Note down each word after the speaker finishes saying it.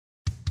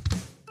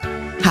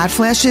Hot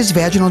flashes,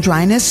 vaginal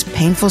dryness,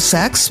 painful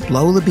sex,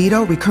 low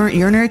libido, recurrent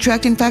urinary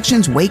tract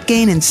infections, weight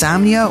gain,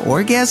 insomnia,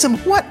 orgasm?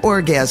 What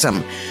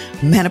orgasm?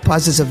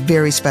 Menopause is a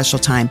very special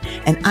time,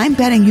 and I'm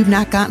betting you've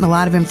not gotten a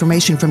lot of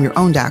information from your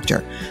own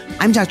doctor.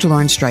 I'm Dr.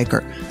 Lauren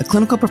Stryker, a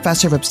clinical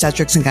professor of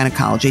obstetrics and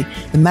gynecology,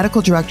 the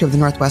medical director of the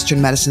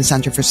Northwestern Medicine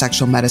Center for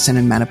Sexual Medicine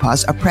and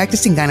Menopause, a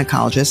practicing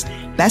gynecologist,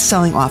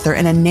 best-selling author,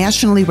 and a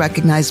nationally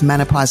recognized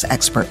menopause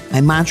expert.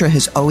 My mantra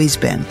has always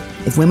been,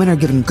 if women are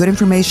given good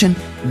information,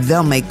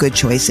 they'll make good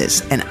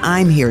choices. And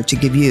I'm here to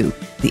give you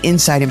the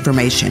inside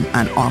information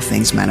on all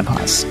things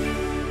menopause.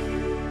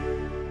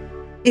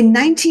 In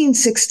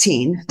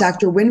 1916,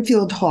 Dr.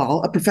 Winfield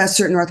Hall, a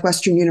professor at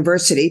Northwestern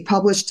University,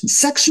 published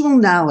Sexual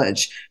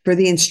Knowledge for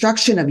the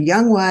Instruction of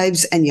Young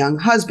Wives and Young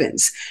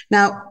Husbands.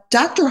 Now,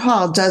 Dr.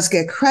 Hall does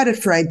get credit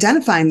for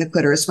identifying the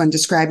clitoris when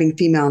describing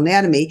female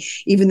anatomy,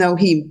 even though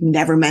he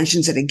never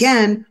mentions it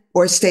again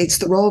or states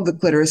the role of the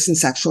clitoris in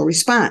sexual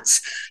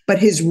response. But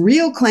his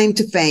real claim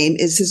to fame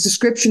is his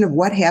description of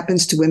what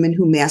happens to women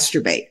who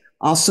masturbate,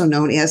 also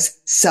known as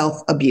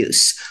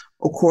self-abuse.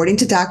 According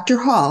to Dr.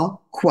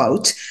 Hall,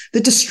 quote, the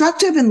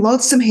destructive and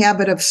loathsome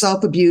habit of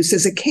self-abuse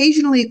is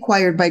occasionally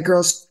acquired by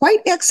girls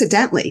quite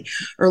accidentally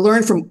or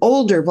learned from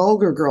older,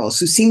 vulgar girls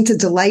who seem to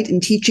delight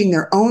in teaching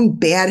their own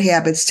bad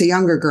habits to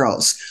younger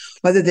girls.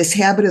 Whether this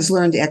habit is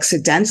learned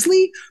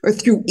accidentally or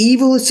through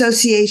evil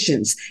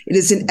associations, it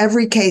is in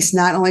every case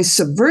not only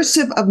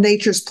subversive of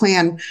nature's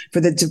plan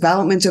for the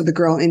development of the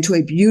girl into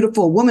a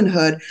beautiful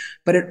womanhood,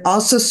 but it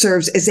also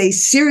serves as a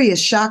serious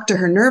shock to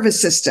her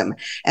nervous system,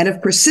 and if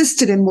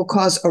persisted in, will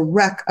cause a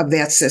wreck of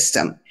that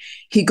system.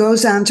 He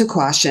goes on to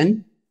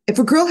caution, if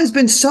a girl has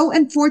been so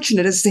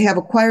unfortunate as to have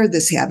acquired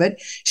this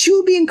habit, she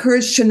will be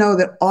encouraged to know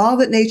that all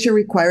that nature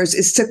requires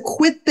is to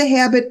quit the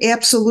habit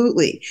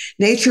absolutely.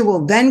 Nature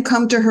will then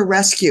come to her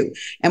rescue,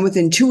 and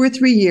within 2 or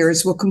 3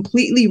 years will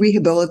completely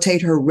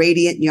rehabilitate her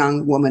radiant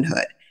young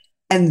womanhood.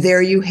 And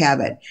there you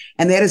have it.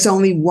 And that is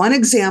only one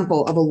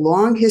example of a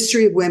long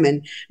history of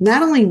women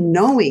not only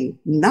knowing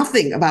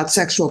nothing about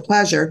sexual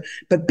pleasure,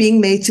 but being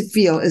made to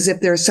feel as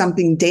if there is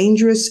something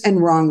dangerous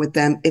and wrong with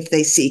them if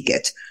they seek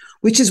it.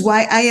 Which is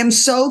why I am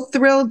so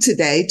thrilled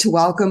today to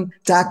welcome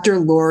Dr.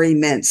 Lori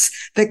Mintz,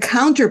 the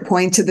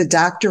counterpoint to the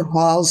Dr.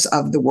 Halls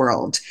of the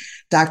world.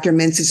 Dr.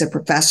 Mintz is a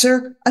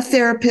professor, a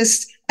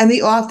therapist, and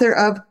the author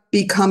of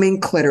Becoming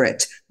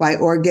Clitorate, Why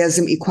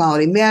Orgasm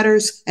Equality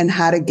Matters and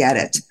How to Get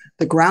It,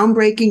 the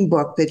groundbreaking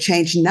book that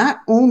changed not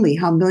only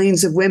how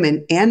millions of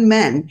women and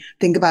men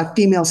think about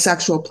female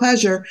sexual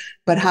pleasure,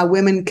 but how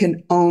women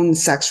can own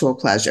sexual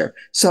pleasure.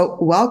 So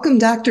welcome,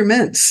 Dr.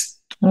 Mintz.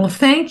 Well,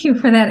 thank you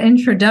for that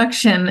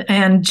introduction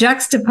and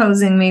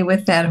juxtaposing me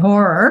with that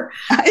horror.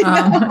 I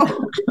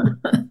know.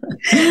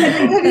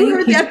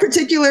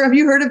 Have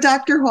you heard of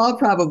Dr. Hall?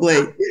 Probably.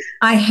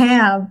 I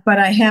have, but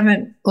I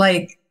haven't,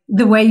 like,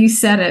 the way you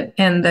said it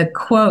and the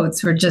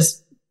quotes were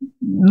just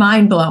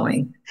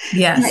mind-blowing.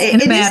 Yes,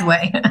 in a bad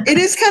way. It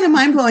is kind of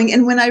mind-blowing.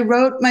 And when I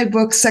wrote my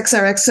book, Sex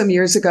RX, some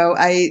years ago,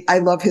 I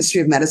love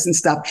history of medicine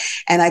stuff.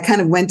 And I kind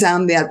of went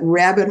down that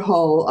rabbit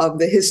hole of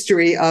the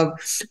history of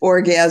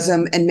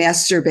orgasm and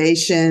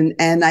masturbation.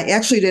 And I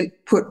actually didn't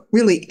put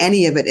really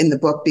any of it in the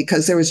book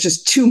because there was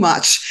just too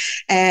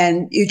much.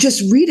 And you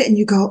just read it and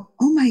you go,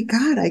 oh my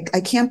God,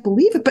 I can't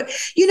believe it. But,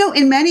 you know,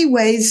 in many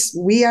ways,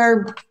 we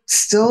are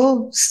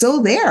still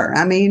there.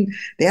 I mean,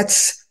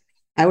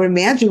 I would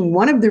imagine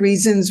one of the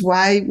reasons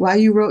why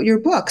you wrote your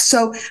book.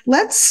 So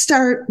let's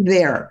start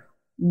there.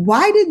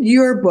 Why did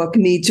your book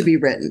need to be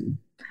written?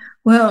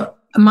 Well,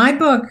 my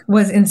book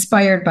was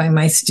inspired by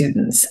my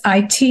students.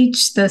 I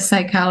teach the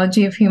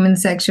psychology of human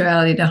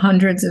sexuality to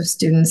hundreds of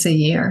students a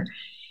year.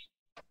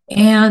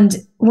 And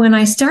when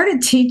I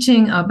started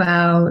teaching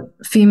about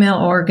female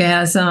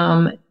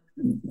orgasm,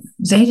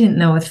 they didn't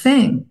know a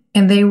thing.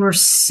 And they were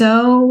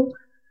so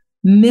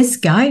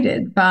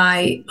misguided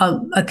by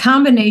a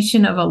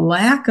combination of a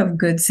lack of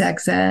good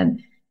sex ed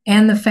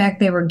and the fact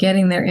they were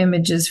getting their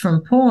images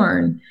from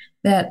porn,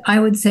 that I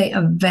would say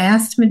a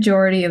vast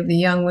majority of the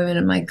young women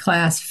in my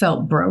class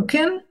felt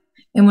broken.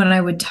 And when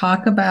I would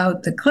talk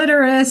about the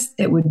clitoris,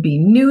 it would be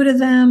new to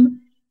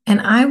them.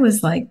 And I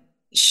was like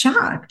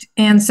shocked.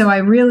 And so I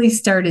really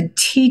started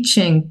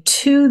teaching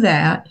to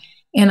that.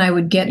 And I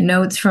would get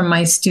notes from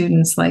my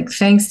students like,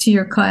 thanks to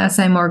your class,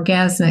 I'm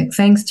orgasmic.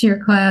 Thanks to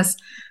your class,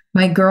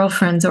 my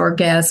girlfriend's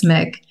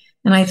orgasmic.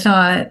 And I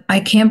thought,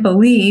 I can't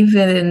believe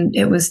that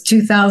it was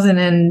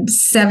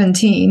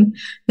 2017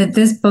 that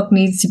this book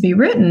needs to be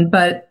written.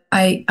 But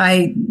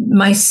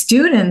my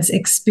students'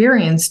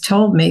 experience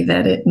told me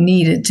that it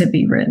needed to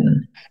be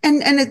written.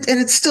 And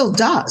it still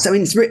does. I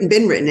mean, it's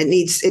been written. It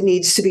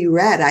needs to be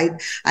read.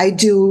 I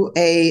do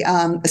a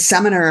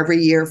seminar every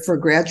year for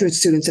graduate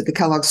students at the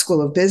Kellogg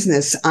School of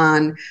Business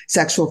on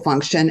sexual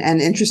function.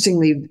 And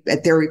interestingly,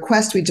 at their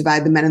request, we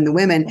divide the men and the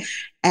women.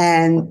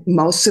 And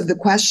most of the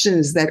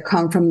questions that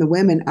come from the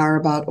women are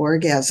about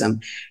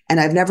orgasm. And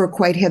I've never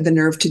quite had the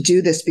nerve to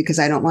do this because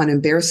I don't want to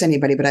embarrass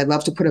anybody, but I'd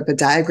love to put up a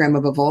diagram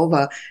of a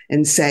vulva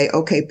and say,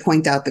 okay,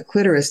 point out the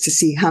clitoris to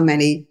see how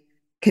many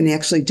can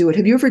actually do it.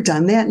 Have you ever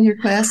done that in your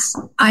class?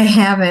 I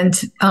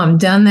haven't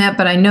done that,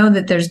 but I know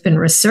that there's been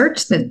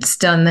research that's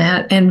done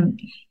that, and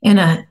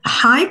a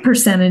high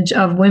percentage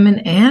of women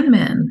and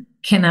men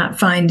cannot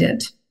find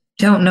it.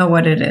 Don't know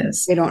what it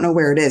is. They don't know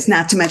where it is.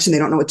 Not to mention they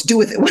don't know what to do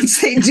with it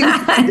once they do.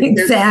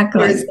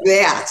 Exactly. There's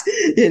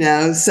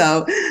that,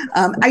 So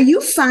are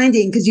you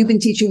finding, because you've been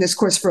teaching this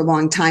course for a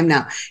long time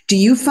now, do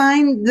you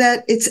find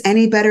that it's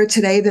any better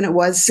today than it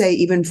was, say,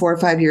 even 4 or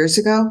 5 years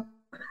ago?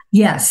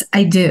 Yes,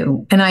 I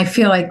do. And I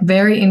feel like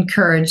very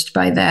encouraged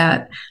by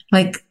that.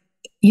 Like,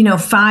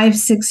 5,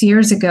 6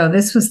 years ago,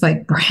 this was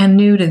like brand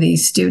new to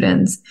these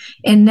students.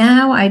 And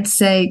now I'd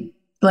say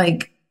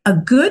like a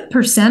good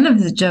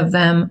percentage of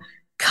them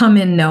come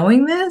in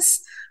knowing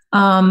this,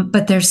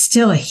 but there's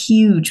still a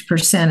huge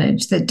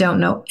percentage that don't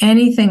know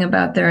anything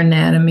about their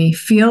anatomy,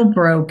 feel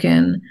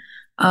broken,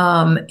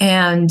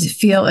 and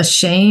feel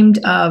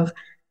ashamed of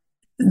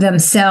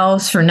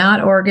themselves for not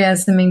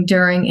orgasming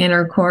during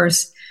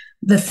intercourse.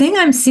 The thing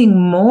I'm seeing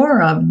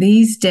more of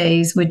these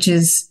days, which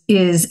is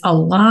a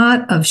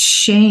lot of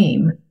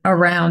shame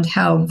around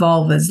how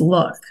vulvas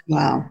look.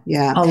 Wow.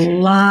 Yeah.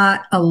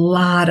 A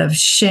lot of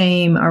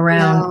shame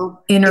around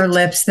inner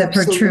lips that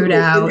protrude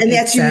out. And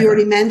that's, you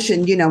already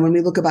mentioned, when we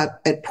look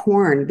at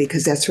porn,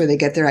 because that's where they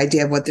get their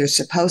idea of what they're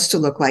supposed to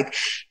look like.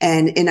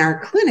 And in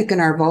our clinic, in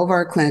our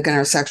vulvar clinic, in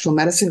our sexual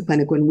medicine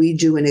clinic, when we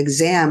do an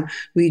exam,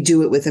 we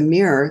do it with a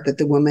mirror that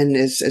the woman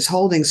is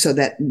holding so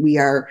that we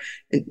are,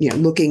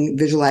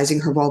 visualizing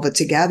her vulva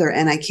together.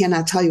 And I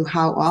cannot tell you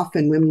how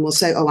often women will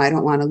say, oh, I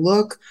don't want to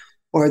look,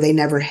 or they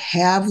never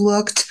have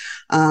looked.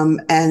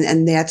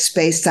 And that's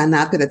based on,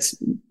 not that it's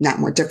not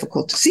more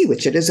difficult to see,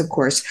 which it is, of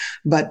course,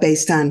 but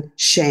based on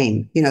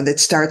shame, that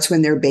starts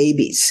when they're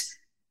babies,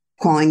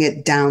 calling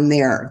it down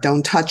there,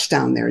 don't touch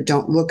down there,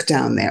 don't look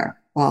down there,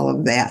 all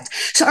of that.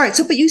 So, all right.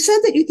 So, but you said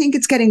that you think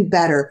it's getting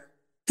better.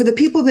 For the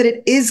people that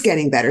it is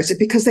getting better, is it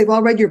because they've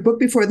all read your book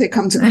before they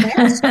come to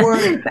class? Or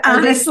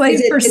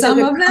honestly, for some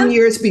of them,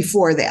 years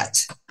before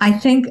that? I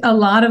think a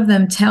lot of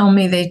them tell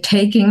me they're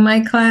taking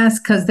my class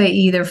because they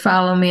either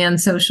follow me on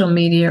social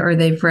media or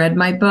they've read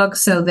my book.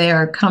 So they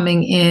are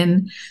coming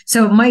in.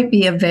 So it might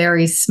be a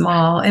very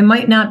small, it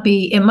might not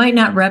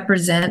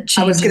represent.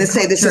 I was going to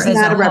say, this is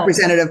not a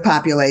representative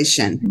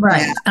population.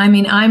 Right. Yeah. I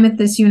mean, I'm at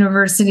this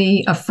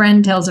university, a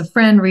friend tells a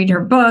friend, read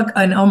her book,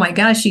 and oh my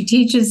gosh, she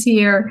teaches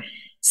here.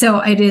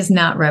 So it is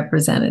not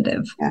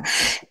representative. Yeah.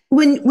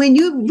 When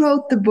you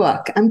wrote the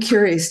book, I'm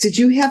curious, did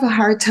you have a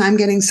hard time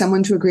getting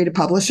someone to agree to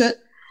publish it?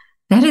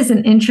 That is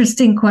an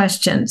interesting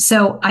question.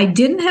 So I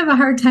didn't have a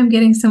hard time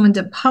getting someone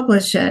to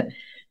publish it,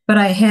 but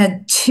I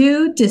had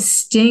 2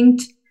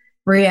 distinct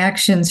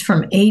reactions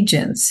from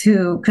agents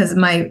because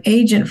my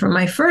agent from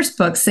my first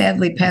book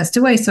sadly passed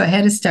away. So I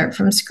had to start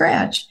from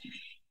scratch.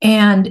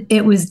 And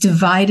it was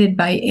divided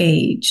by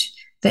age.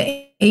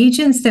 The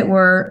agents that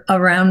were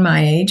around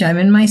my age, I'm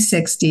in my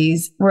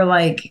 60s, were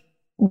like,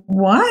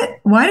 what?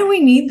 Why do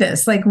we need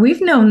this? Like,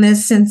 we've known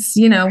this since,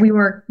 we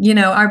were,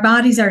 our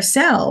bodies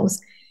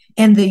ourselves.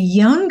 And the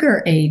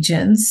younger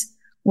agents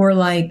were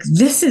like,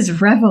 this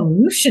is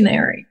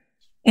revolutionary.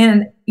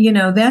 And,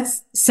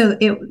 that's, so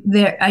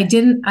I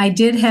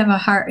did have a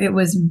heart. It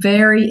was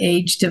very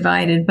age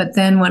divided. But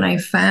then when I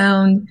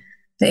found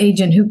the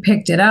agent who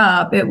picked it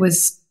up, it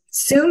was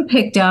soon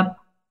picked up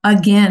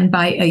again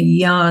by a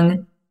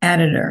young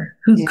editor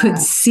who could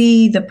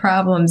see the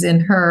problems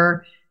in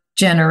her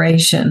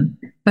generation,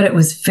 but it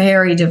was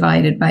very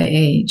divided by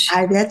age.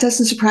 That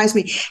doesn't surprise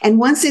me. And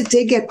once it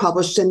did get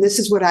published, and this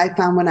is what I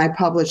found when I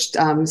published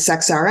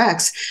Sex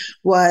RX,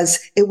 was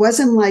it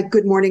wasn't like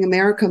Good Morning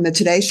America and the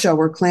Today Show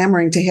were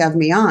clamoring to have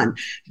me on,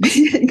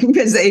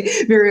 because they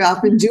very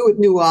often do with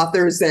new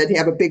authors that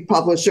have a big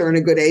publisher and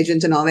a good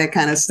agent and all that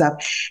kind of stuff.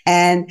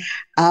 And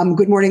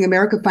Good Morning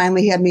America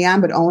finally had me on,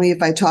 but only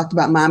if I talked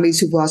about mommies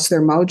who've lost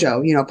their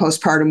mojo,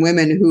 postpartum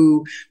women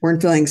who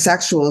weren't feeling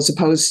sexual, as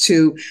opposed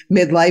to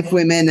midlife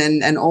women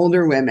and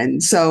older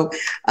women. So,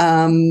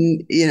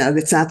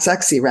 it's not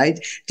sexy, right?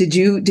 Did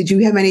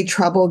you have any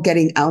trouble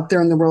getting out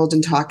there in the world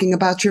and talking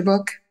about your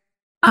book?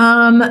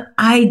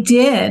 I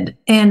did.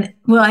 And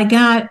I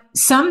got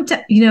some,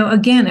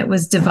 again, it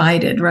was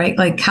divided, right?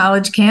 Like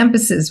college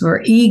campuses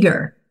were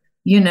eager,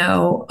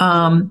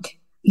 and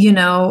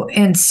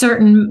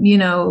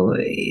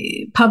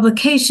certain,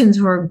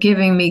 publications were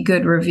giving me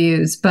good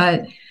reviews,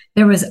 but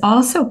there was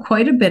also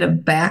quite a bit of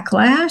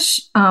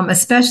backlash,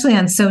 especially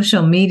on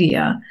social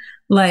media,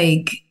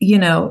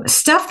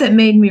 stuff that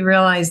made me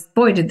realize,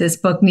 boy, did this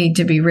book need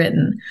to be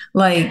written.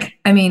 I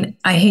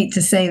hate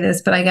to say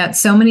this, but I got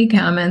so many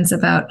comments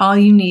about all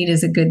you need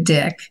is a good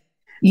dick,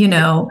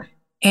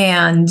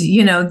 and,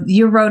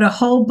 you wrote a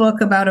whole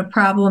book about a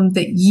problem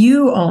that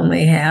you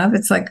only have.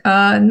 It's like,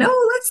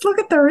 no, let's look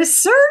at the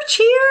research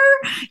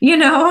here.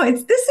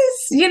 This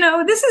is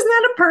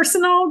not a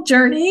personal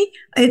journey.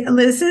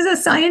 This is a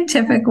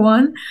scientific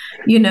one,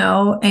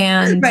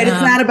 and. Right.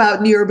 It's not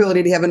about your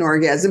ability to have an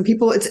orgasm.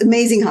 It's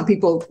amazing how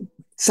people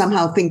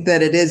somehow think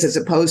that it is, as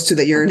opposed to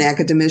that you're an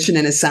academician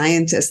and a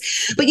scientist.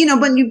 But,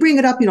 when you bring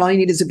it up, all you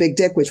need is a big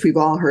dick, which we've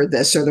all heard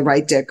this, or the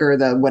right dick, or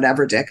the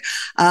whatever dick.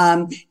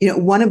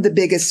 One of the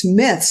biggest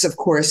myths, of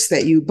course,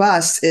 that you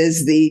bust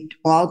is the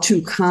all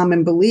too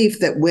common belief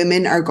that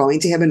women are going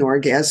to have an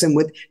orgasm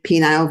with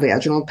penile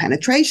vaginal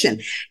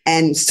penetration.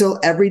 And still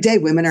every day,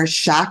 women are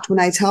shocked when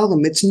I tell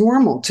them it's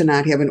normal to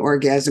not have an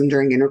orgasm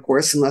during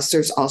intercourse unless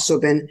there's also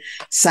been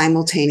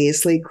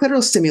simultaneously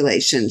clitoral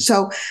stimulation.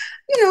 So,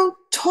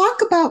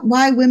 talk about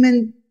why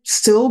women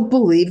still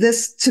believe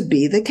this to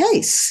be the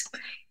case.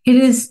 It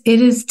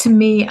is to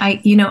me,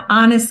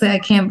 honestly, I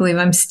can't believe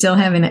I'm still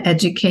having to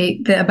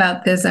educate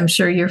about this. I'm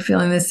sure you're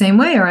feeling the same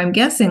way, or I'm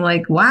guessing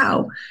like,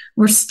 wow,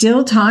 we're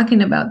still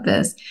talking about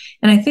this.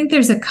 And I think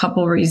there's a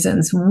couple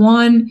reasons.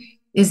 One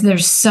is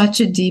there's such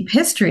a deep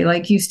history,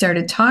 like you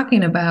started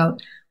talking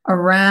about,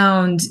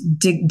 around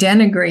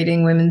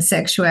denigrating women's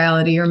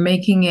sexuality or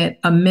making it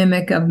a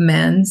mimic of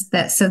men's.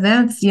 That's,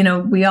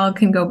 we all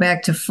can go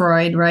back to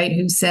Freud, right?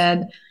 Who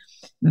said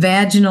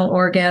vaginal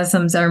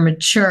orgasms are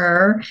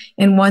mature.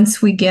 And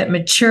once we get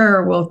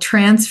mature, we'll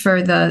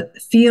transfer the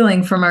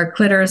feeling from our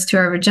clitoris to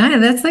our vagina.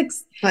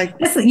 That's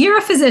you're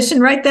a physician,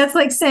 right? That's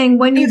like saying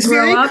when you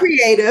grow up,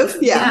 creative.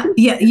 Yeah,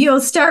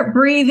 you'll start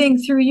breathing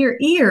through your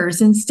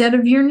ears instead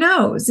of your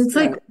nose. It's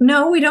like,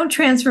 no, we don't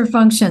transfer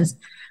functions.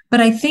 But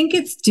I think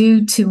it's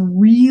due to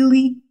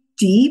really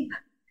deep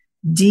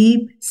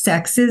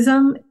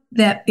sexism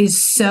that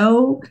is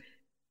so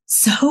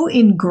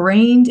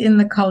ingrained in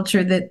the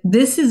culture that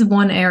this is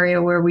one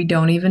area where we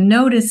don't even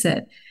notice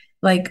it.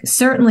 Like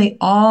certainly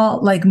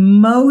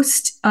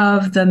most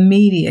of the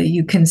media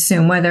you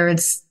consume, whether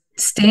it's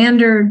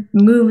standard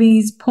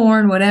movies,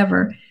 porn,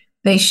 whatever,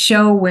 they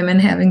show women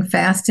having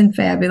fast and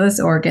fabulous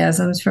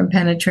orgasms from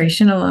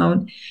penetration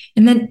alone.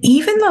 And then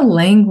even the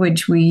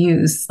language we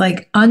use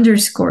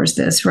underscores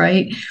this,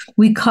 right?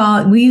 We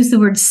use the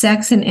word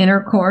sex and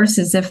intercourse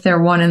as if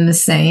they're one and the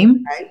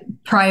same,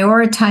 right?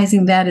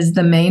 Prioritizing that as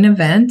the main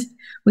event.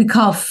 We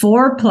call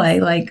foreplay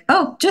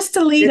just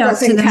to lead up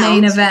to the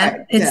main event.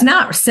 Right. It's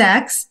not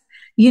sex,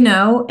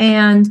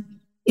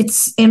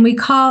 and we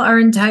call our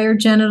entire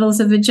genitals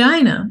a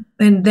vagina,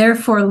 and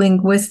therefore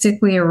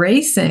linguistically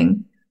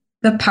erasing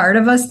the part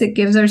of us that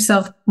gives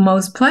ourselves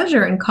most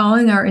pleasure and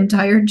calling our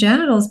entire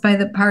genitals by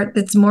the part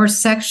that's more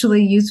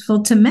sexually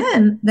useful to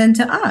men than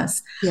to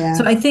us. Yeah.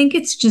 So I think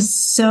it's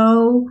just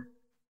so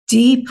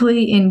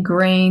deeply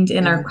ingrained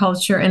in our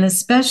culture, and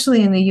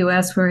especially in the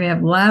US where we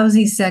have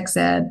lousy sex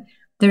ed,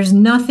 there's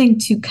nothing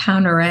to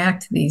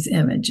counteract these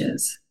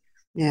images.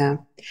 Yeah.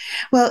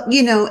 Well,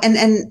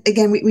 and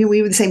again, we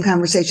have the same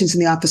conversations in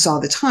the office all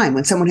the time.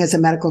 When someone has a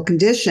medical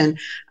condition,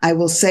 I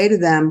will say to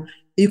them,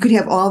 you can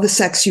have all the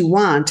sex you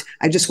want.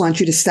 I just want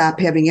you to stop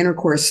having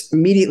intercourse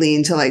immediately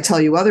until I tell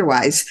you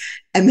otherwise.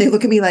 And they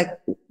look at me like,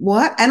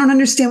 what? I don't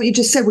understand what you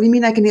just said. What do you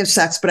mean I can have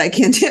sex, but I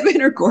can't have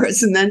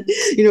intercourse? And then,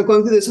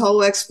 going through this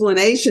whole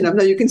explanation of,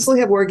 no, you can still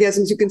have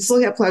orgasms. You can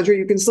still have pleasure.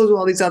 You can still do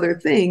all these other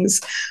things.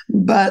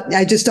 But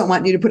I just don't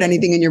want you to put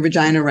anything in your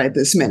vagina right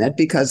this minute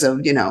because of,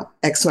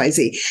 X, Y,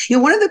 Z.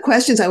 One of the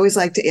questions I always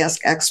like to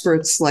ask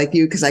experts like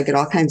you, because I get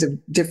all kinds of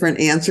different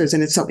answers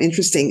and it's so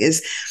interesting,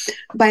 is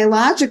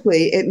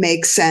biologically, it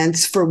makes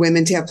sense for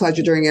women to have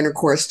pleasure during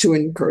intercourse to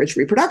encourage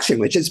reproduction,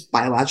 which is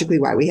biologically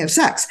why we have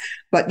sex.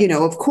 But,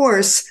 of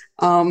course,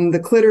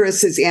 the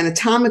clitoris is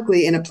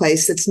anatomically in a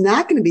place that's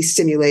not going to be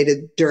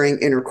stimulated during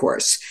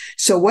intercourse.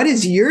 So what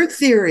is your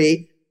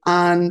theory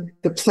on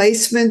the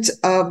placement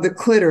of the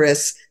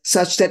clitoris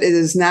such that it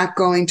is not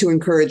going to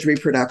encourage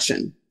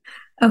reproduction?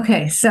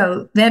 Okay,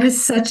 so that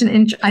is such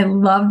I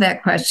love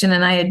that question,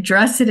 and I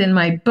address it in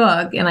my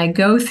book, and I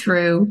go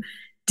through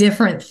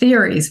different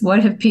theories.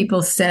 What have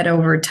people said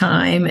over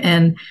time?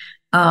 And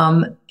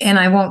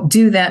I won't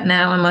do that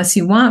now unless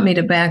you want me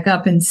to back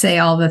up and say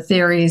all the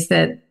theories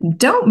that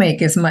don't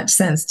make as much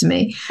sense to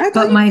me.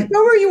 Go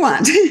where you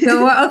want.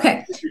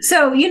 Okay.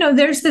 So,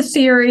 there's the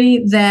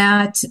theory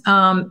that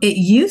it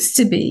used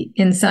to be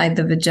inside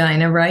the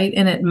vagina, right?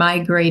 And it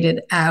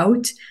migrated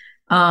out.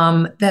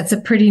 That's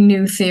a pretty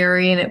new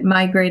theory, and it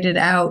migrated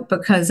out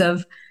because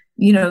of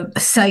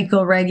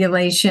cycle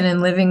regulation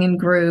and living in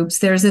groups.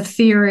 There's a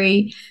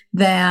theory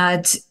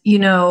that,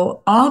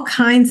 all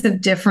kinds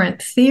of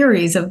different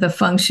theories of the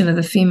function of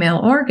the female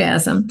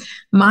orgasm.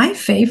 My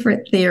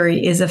favorite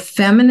theory is a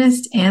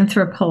feminist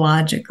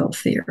anthropological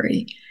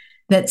theory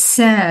that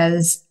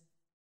says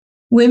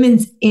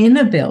women's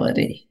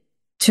inability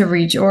to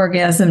reach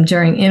orgasm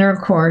during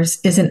intercourse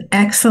is an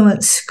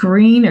excellent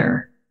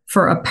screener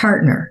for a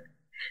partner,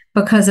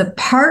 because a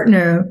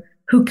partner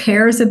who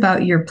cares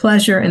about your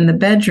pleasure in the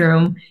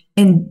bedroom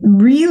and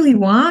really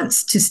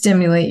wants to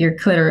stimulate your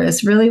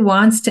clitoris, really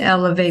wants to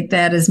elevate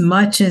that as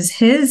much as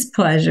his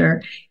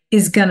pleasure,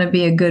 is going to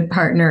be a good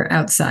partner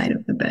outside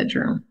of the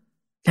bedroom.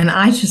 And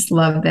I just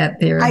love that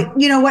theory.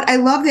 You know what? I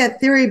love that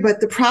theory, but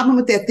the problem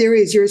with that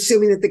theory is you're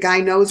assuming that the guy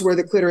knows where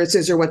the clitoris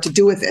is or what to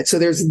do with it. So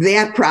there's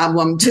that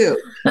problem too.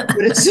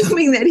 But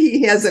assuming that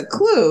he has a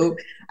clue,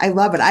 I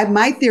love it.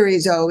 My theory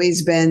has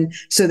always been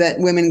so that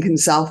women can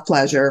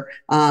self-pleasure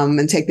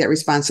and take that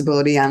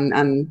responsibility on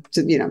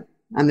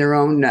their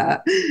own,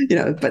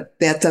 but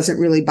that doesn't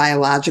really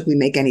biologically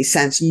make any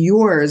sense.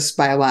 Yours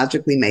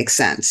biologically makes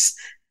sense.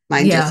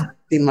 Mine just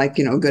seemed like,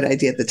 a good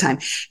idea at the time.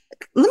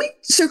 Let me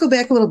circle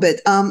back a little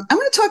bit. I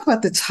want to talk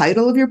about the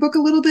title of your book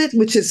a little bit,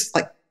 which is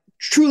like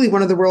truly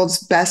one of the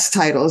world's best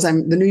titles. The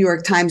New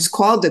York Times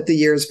called it the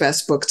year's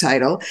best book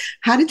title.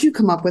 How did you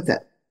come up with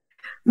it?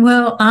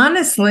 Well,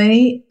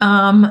 honestly,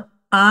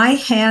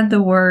 I had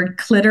the word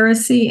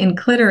cliteracy and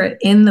clitorate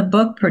in the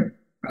book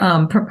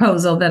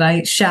proposal that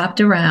I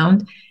shopped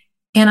around.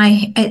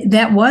 And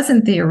that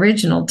wasn't the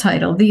original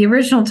title. The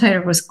original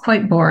title was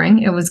quite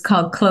boring. It was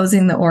called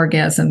Closing the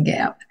Orgasm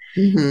Gap.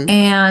 Mm-hmm.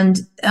 And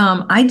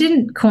I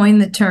didn't coin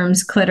the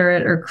terms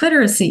clitorate or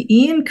cliteracy.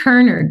 Ian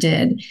Kerner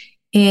did.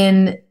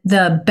 In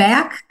the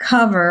back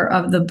cover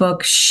of the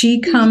book, She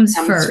Comes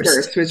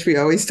First, which we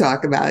always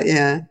talk about,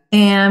 yeah.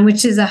 And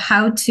which is a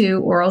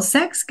how-to oral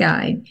sex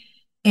guide.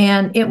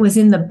 And it was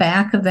in the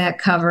back of that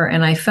cover,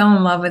 and I fell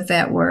in love with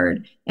that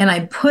word. And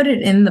I put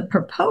it in the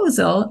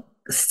proposal,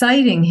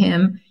 citing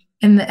him.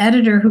 And the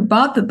editor who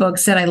bought the book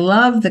said, I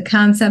love the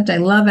concept. I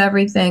love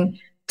everything.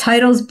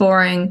 Title's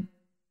boring.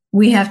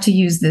 We have to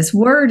use this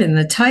word in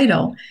the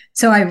title.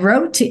 So I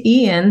wrote to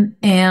Ian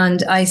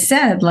and I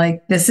said,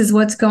 this is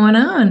what's going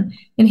on.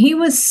 And he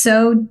was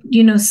so,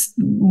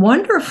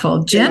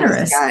 wonderful,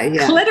 generous,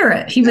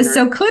 clitorate. He was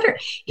so clitorate.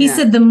 He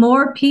said, the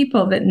more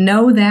people that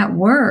know that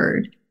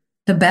word,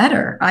 the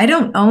better. I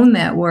don't own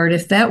that word.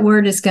 If that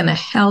word is going to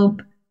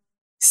help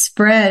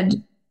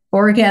spread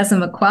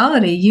orgasm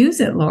equality,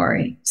 use it,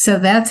 Lori. So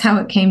that's how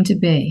it came to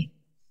be.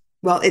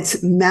 Well,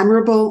 it's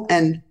memorable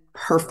and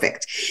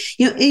perfect.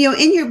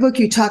 In your book,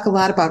 you talk a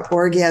lot about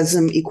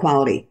orgasm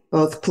equality,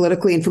 both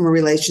politically and from a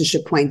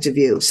relationship point of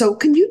view. So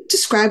can you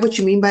describe what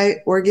you mean by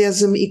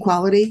orgasm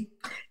equality?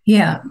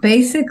 Yeah,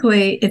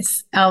 basically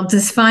I'll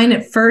define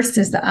it first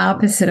as the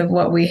opposite of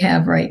what we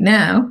have right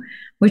now,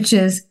 which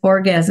is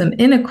orgasm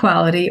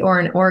inequality or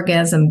an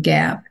orgasm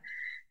gap.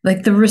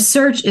 Like the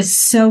research is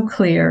so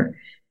clear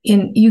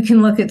you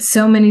can look at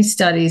so many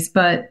studies,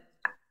 but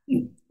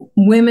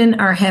women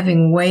are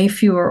having way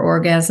fewer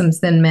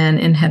orgasms than men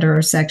in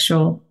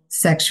heterosexual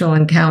sexual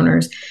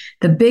encounters.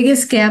 The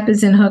biggest gap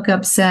is in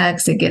hookup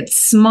sex. It gets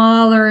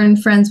smaller in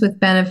friends with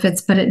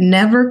benefits, but it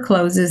never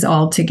closes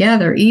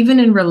altogether. Even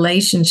in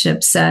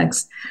relationship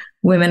sex,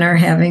 women are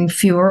having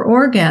fewer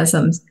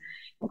orgasms.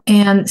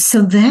 And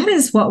so that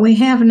is what we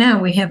have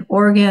now. We have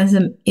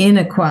orgasm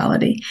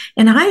inequality.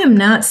 And I am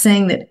not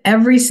saying that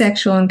every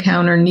sexual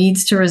encounter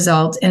needs to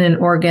result in an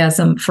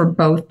orgasm for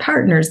both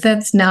partners.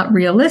 That's not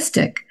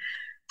realistic.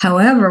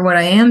 However, what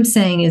I am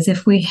saying is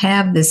if we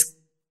have this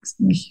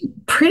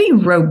pretty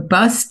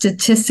robust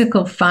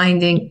statistical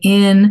finding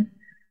in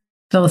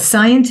the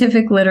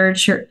scientific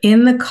literature,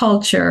 in the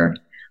culture,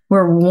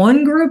 where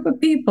one group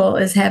of people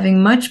is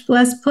having much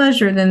less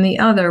pleasure than the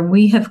other,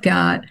 we have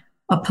got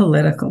a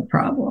political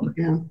problem.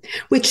 Yeah,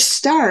 which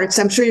starts,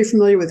 I'm sure you're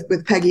familiar with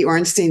Peggy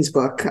Ornstein's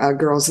book,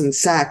 Girls and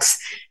Sex.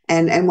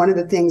 And one of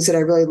the things that I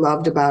really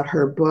loved about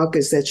her book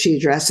is that she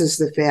addresses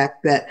the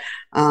fact that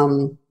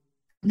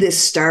this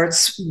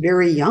starts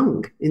very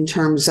young in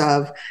terms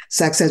of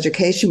sex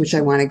education, which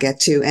I want to get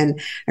to. And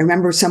I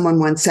remember someone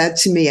once said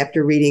to me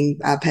after reading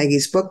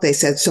Peggy's book, they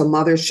said, so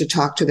mothers should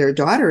talk to their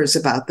daughters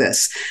about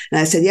this. And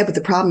I said, yeah, but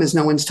the problem is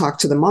no one's talked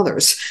to the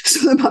mothers.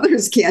 So the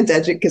mothers can't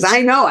educate, because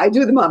I know I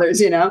do the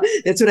mothers,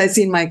 that's what I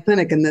see in my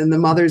clinic. And then the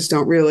mothers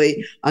don't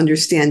really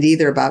understand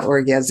either about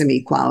orgasm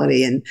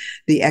equality and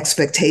the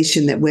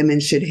expectation that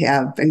women should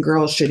have and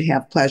girls should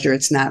have pleasure.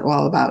 It's not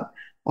all about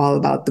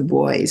the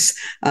boys.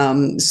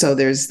 So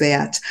there's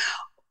that.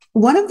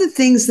 One of the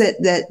things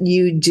that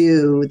you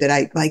do that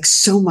I like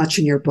so much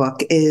in your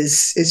book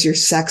is your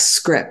sex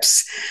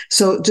scripts.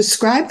 So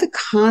describe the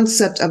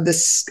concept of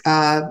this,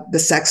 the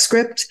sex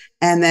script,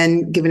 and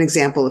then give an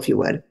example if you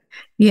would.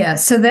 Yeah.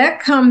 So that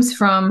comes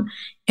from,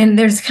 and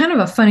there's kind of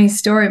a funny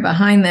story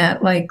behind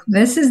that. Like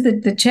this is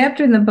the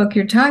chapter in the book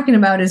you're talking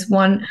about is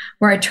one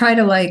where I try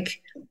to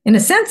in a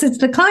sense, it's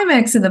the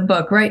climax of the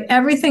book, right?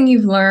 Everything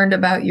you've learned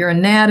about your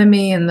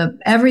anatomy and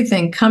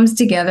everything comes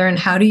together, and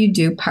how do you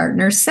do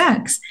partner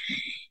sex?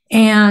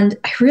 And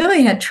I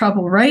really had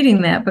trouble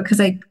writing that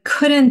because I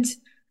couldn't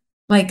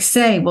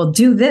say, well,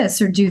 do this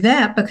or do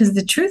that, because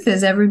the truth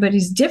is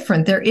everybody's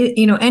different. There is,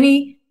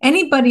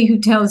 anybody who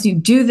tells you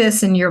do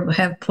this and you'll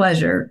have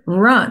pleasure,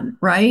 run,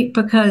 right?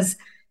 Because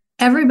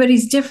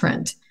everybody's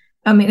different.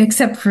 I mean,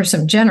 except for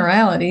some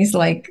generalities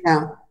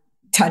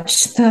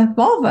touch the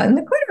vulva and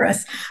the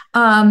clitoris.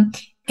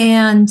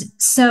 And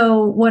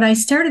so what I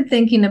started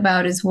thinking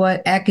about is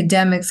what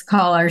academics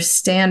call our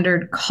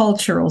standard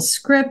cultural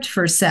script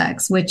for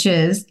sex, which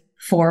is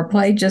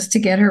foreplay just to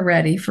get her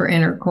ready for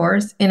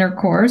intercourse,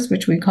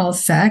 which we call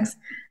sex,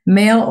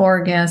 male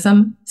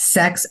orgasm,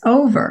 sex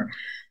over.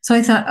 So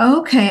I thought,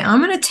 okay,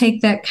 I'm going to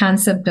take that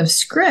concept of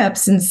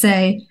scripts and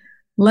say,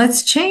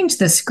 let's change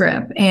the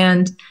script.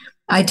 And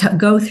I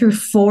go through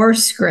 4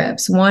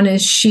 scripts. One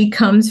is She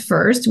Comes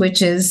First,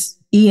 which is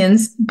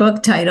Ian's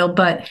book title,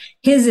 but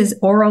his is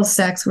oral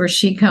sex where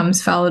she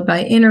comes, followed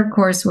by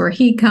intercourse where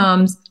he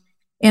comes.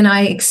 And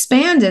I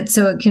expand it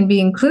so it can be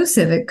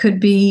inclusive. It could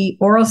be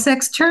oral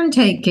sex turn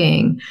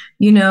taking,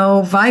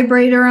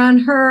 vibrator on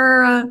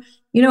her,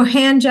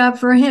 hand job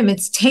for him.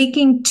 It's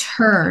taking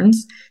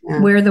turns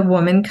where the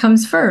woman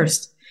comes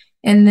first.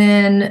 And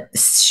then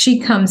she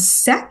comes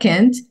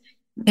second.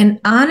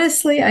 And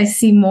honestly, I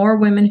see more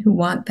women who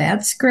want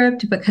that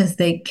script because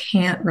they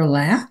can't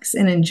relax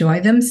and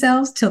enjoy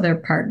themselves till their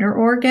partner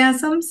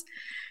orgasms.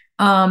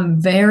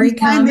 Very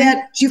common.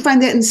 Do you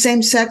find that in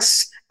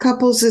same-sex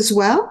couples as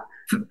well?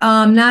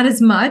 Not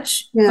as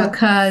much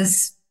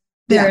because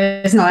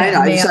there isn't. No, I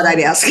know. I just thought I'd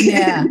ask.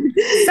 Yeah,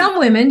 some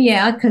women,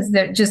 because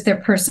they're just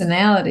their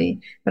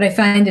personality. But I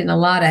find it in a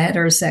lot of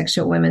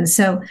heterosexual women.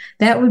 So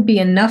that would be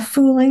enough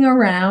fooling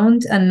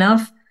around,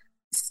 enough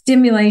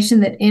stimulation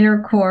that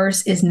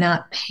intercourse is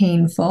not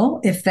painful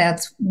if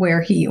that's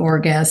where he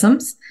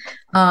orgasms,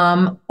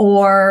 and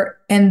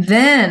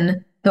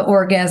then the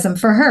orgasm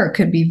for her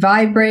could be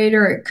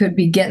vibrator. It could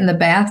be get in the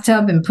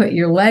bathtub and put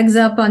your legs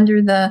up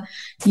under the,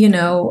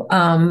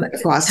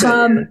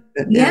 tub.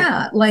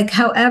 Yeah, like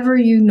however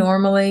you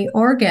normally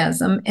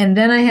orgasm. And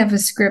then I have a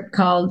script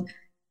called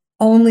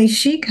Only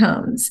She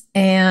Comes,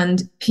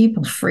 and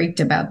people freaked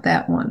about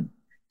that one.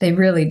 They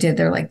really did.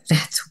 They're like,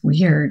 that's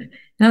weird.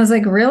 And I was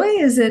like, really?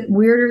 Is it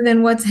weirder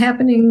than what's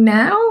happening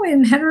now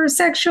in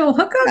heterosexual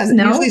hookups?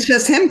 No. Usually it's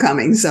just him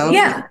coming. So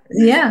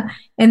yeah.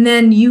 And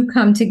then you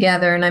come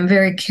together, and I'm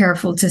very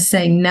careful to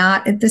say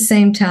not at the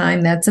same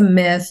time. That's a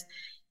myth.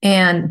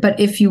 But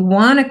if you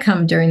want to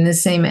come during the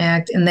same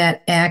act, and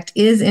that act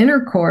is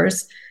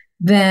intercourse,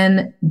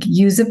 then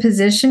use a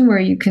position where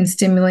you can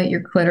stimulate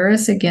your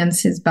clitoris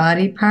against his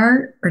body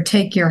part, or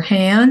take your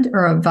hand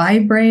or a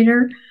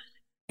vibrator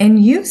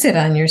and use it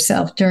on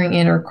yourself during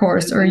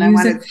intercourse, or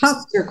use a cup.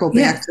 Circle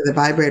back to the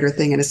vibrator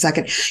thing in a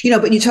second.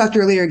 But you talked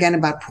earlier again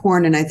about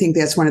porn, and I think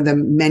that's one of the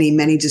many,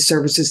 many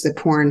disservices that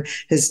porn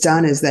has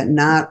done, is that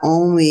not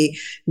only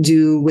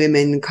do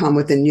women come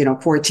within,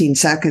 14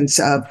 seconds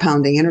of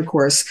pounding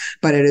intercourse,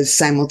 but it is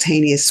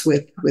simultaneous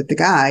with the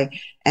guy.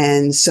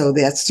 And so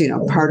that's,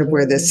 part of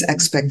where this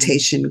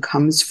expectation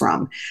comes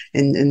from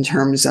in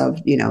terms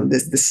of,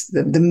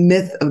 the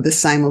myth of the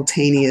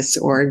simultaneous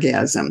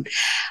orgasm.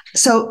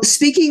 So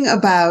speaking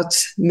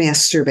about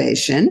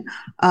masturbation,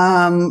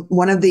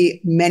 one of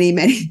the many,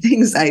 many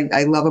things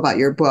I love about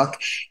your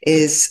book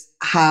is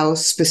how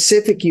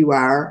specific you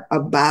are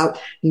about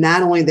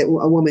not only that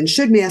a woman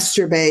should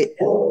masturbate,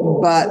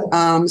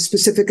 but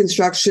specific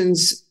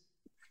instructions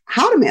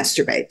how to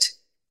masturbate.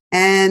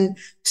 And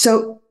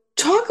so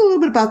talk a little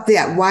bit about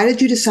that. Why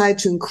did you decide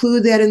to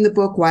include that in the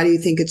book? Why do you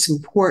think it's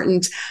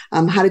important?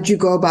 How did you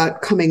go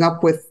about coming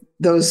up with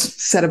those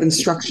set of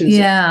instructions?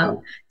 Yeah.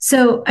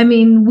 So,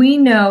 we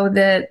know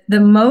that the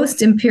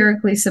most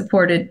empirically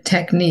supported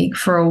technique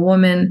for a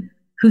woman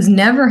who's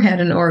never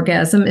had an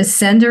orgasm is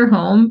send her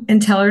home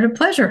and tell her to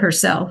pleasure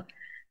herself.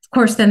 Of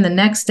course, then the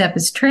next step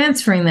is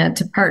transferring that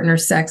to partner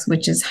sex,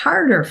 which is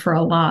harder for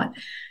a lot.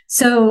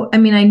 So, I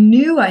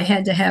knew I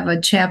had to have a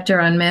chapter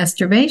on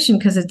masturbation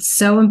because it's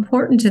so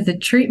important to the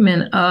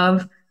treatment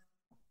of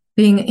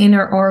being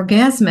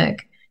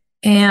interorgasmic.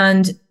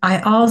 And I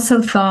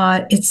also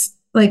thought it's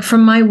like,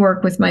 from my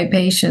work with my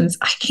patients,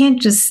 I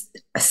can't just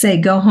say,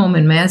 go home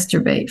and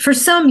masturbate. For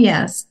some,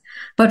 yes.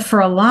 But for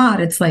a lot,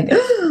 it's like,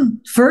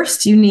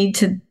 first, you need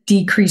to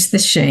decrease the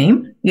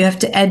shame. You have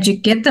to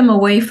get them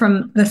away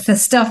from the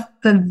stuff,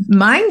 the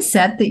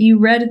mindset that you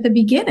read at the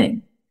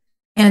beginning.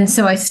 And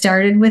so I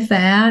started with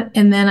that.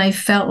 And then I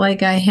felt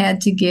like I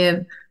had to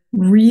give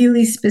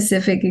really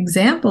specific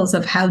examples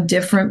of how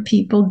different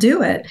people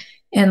do it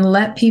and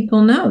let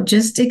people know,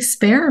 just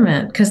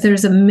experiment, because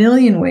there's a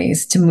million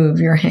ways to move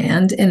your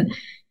hand. And,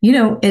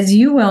 as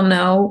you well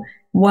know,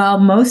 while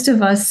most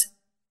of us,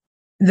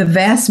 the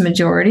vast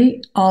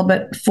majority, all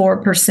but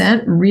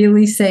 4%,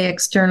 really say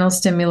external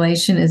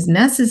stimulation is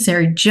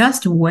necessary,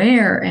 just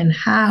where and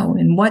how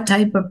and what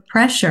type of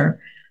pressure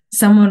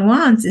someone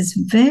wants is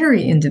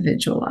very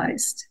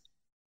individualized.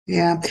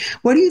 Yeah.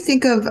 What do you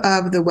think of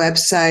the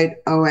website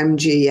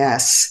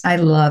OMGS? I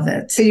love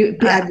it.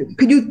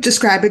 Could you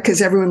describe it?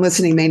 Because everyone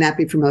listening may not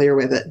be familiar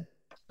with it.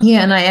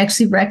 Yeah, and I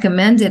actually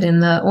recommend it in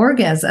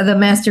the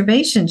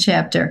masturbation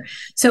chapter.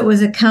 So it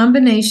was a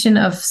combination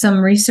of some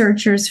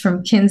researchers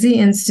from Kinsey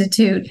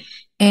Institute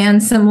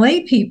and some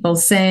lay people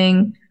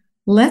saying,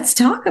 let's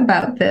talk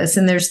about this.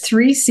 And there's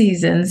 3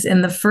 seasons.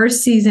 And the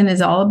first season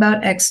is all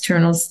about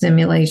external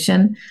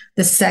stimulation.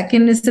 The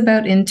second is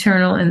about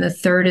internal. And the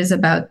third is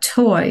about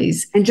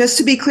toys. And just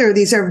to be clear,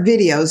 these are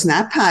videos,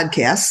 not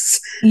podcasts.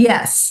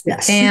 Yes.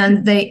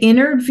 And they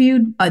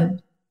interviewed a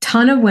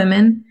ton of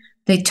women.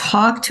 They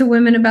talked to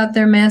women about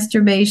their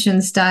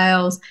masturbation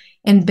styles.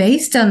 And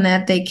based on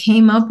that, they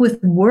came up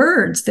with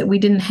words that we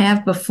didn't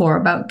have before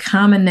about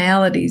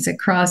commonalities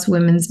across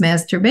women's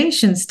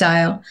masturbation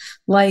style,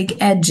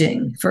 like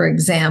edging, for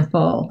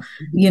example,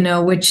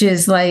 which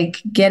is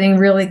like getting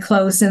really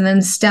close and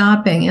then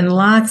stopping, and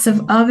lots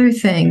of other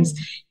things.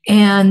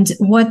 And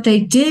what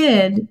they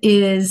did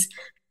is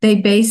they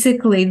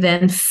basically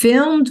then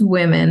filmed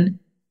women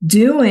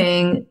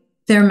doing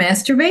their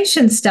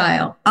masturbation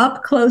style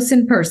up close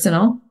and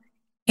personal.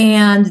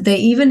 And they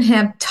even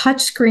have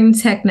touchscreen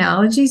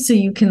technology so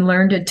you can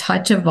learn to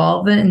touch a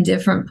vulva in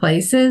different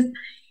places.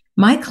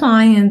 My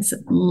clients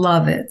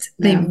love it.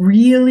 Yeah. They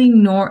really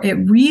know it.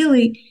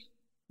 Really,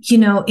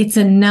 it's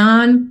a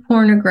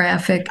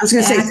non-pornographic, I was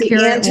going to say,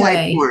 it's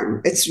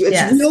anti-porn. It's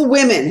yes. Real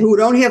women who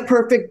don't have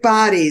perfect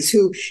bodies,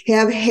 who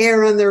have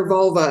hair on their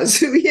vulvas,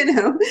 who,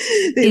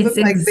 they look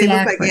like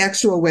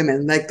actual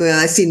women. Like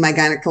I see in my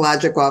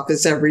gynecologic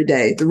office every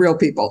day, the real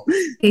people.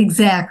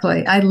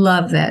 Exactly. I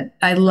love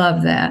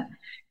that.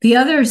 The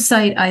other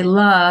site I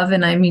love,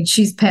 and I mean,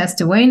 she's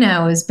passed away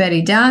now, is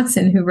Betty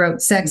Dodson, who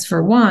wrote Sex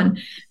for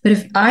One. But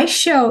if I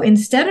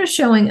instead of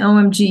showing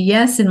OMG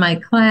Yes in my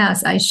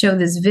class, I show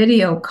this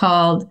video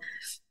called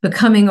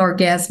Becoming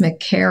Orgasmic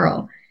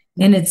Carol.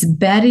 And it's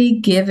Betty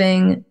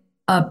giving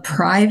a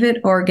private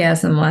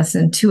orgasm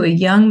lesson to a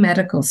young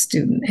medical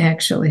student,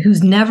 actually,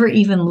 who's never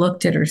even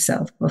looked at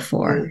herself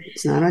before.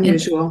 It's not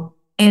unusual.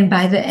 And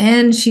by the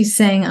end, she's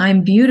saying,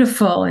 I'm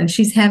beautiful, and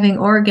she's having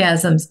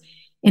orgasms.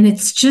 And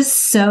it's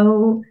just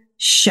so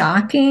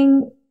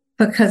shocking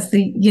because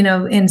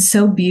and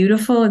so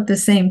beautiful at the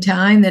same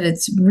time that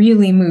it's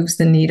really moves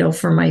the needle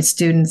for my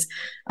students.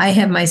 I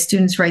have my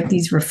students write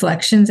these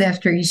reflections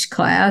after each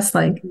class,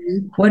 like,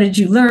 what did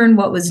you learn?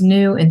 What was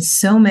new? And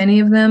so many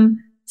of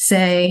them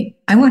say,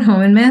 I went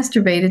home and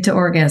masturbated to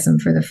orgasm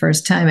for the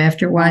first time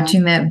after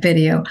watching that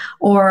video,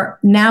 or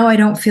now I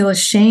don't feel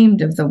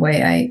ashamed of the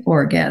way I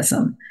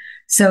orgasm.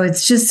 So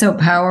it's just so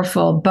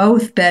powerful.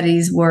 Both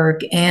Betty's work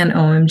and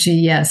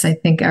OMG Yes, I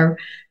think, are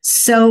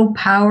so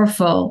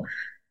powerful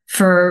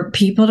for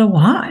people to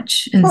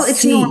watch and see.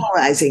 It's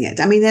normalizing it.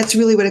 I mean, that's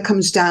really what it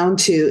comes down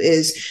to,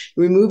 is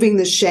removing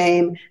the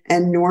shame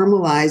and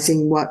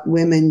normalizing what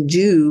women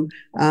do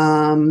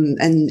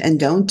and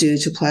don't do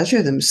to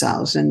pleasure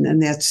themselves.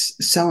 And that's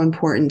so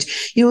important.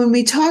 When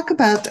we talk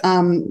about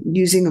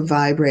using a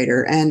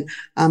vibrator, and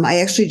I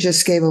actually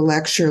just gave a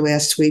lecture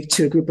last week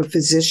to a group of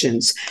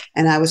physicians,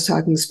 and I was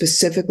talking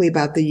specifically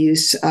about the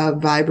use of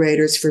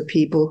vibrators for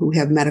people who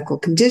have medical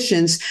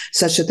conditions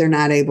such that they're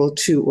not able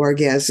to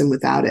orgasm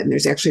without it. And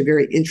there's actually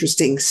very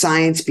interesting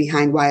science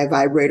behind why a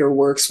vibrator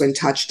works when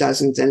touch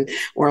doesn't and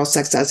oral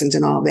sex doesn't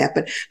and all that.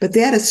 But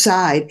that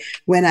aside,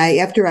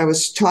 after I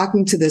was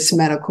talking to this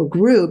medical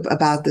group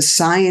about the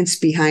science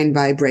behind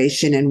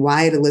vibration and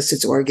why it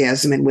elicits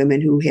orgasm in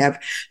women who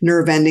have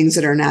nerve endings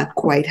that are not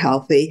quite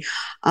healthy,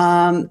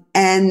 and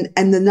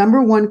the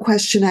number one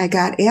question I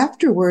got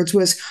afterwards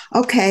was,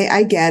 okay,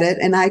 I get it,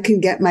 and I can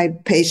get my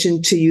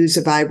patient to use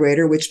a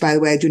vibrator, which, by the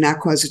way, I do not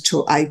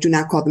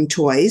call them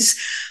toys.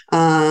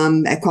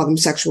 I call them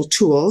sexual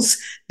tools,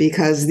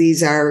 because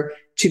these are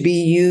to be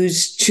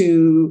used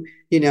to,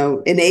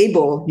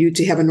 enable you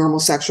to have a normal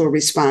sexual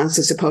response,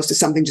 as opposed to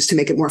something just to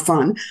make it more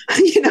fun.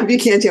 You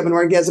can't have an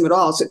orgasm at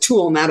all. It's a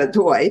tool, not a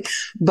toy.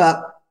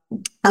 But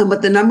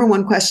the number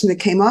one question that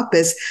came up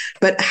is,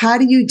 but how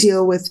do you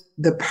deal with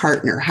the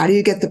partner? How do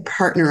you get the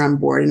partner on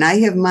board? And I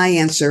have my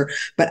answer,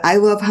 but I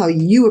love how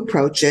you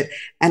approach it.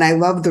 And I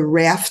love the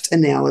raft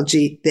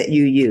analogy that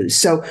you use.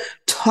 So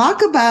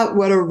talk about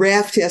what a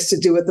raft has to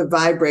do with the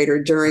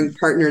vibrator during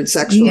partner and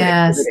sexual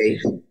activity.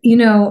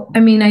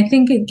 I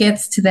think it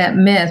gets to that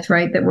myth,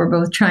 right, that we're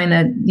both trying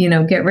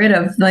to, get rid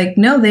of. Like,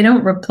 no, they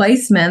don't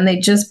replace men. They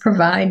just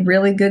provide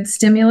really good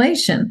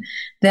stimulation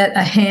that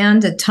a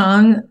hand, a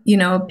tongue,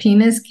 a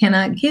penis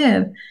cannot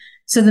give.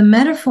 So the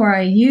metaphor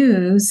I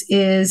use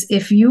is,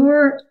 if you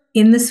were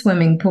in the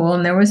swimming pool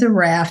and there was a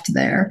raft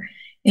there,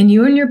 and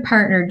you and your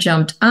partner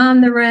jumped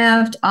on the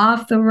raft,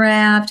 off the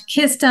raft,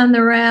 kissed on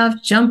the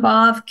raft, jump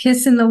off,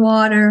 kiss in the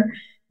water,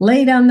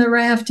 laid on the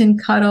raft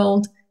and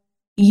cuddled,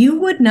 you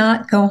would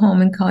not go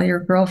home and call your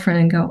girlfriend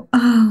and go,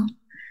 oh,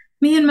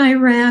 me and my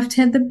raft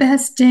had the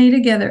best day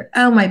together.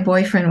 Oh, my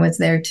boyfriend was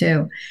there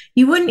too.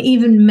 You wouldn't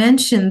even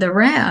mention the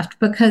raft,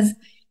 because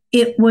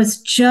it was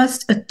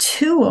just a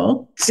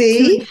tool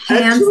to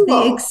enhance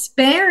the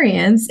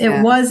experience.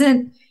 It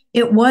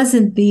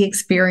wasn't the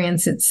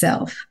experience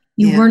itself.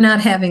 You were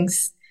not having,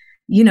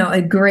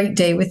 a great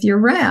day with your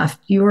raft.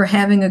 You were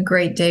having a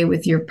great day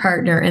with your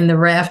partner, and the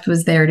raft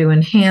was there to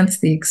enhance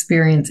the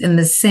experience. And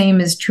the same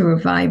is true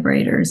of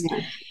vibrators.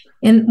 Yeah.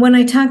 And when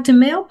I talk to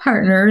male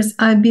partners,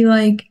 I'd be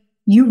like,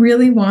 you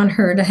really want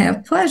her to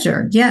have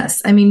pleasure?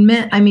 Yes.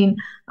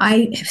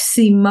 I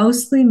see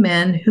mostly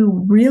men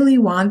who really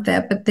want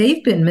that, but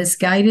they've been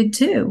misguided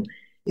too.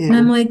 Yeah. And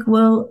I'm like,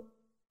 well,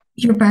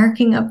 you're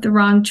barking up the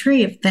wrong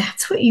tree. If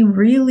that's what you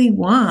really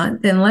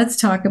want, then let's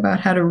talk about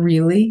how to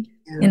really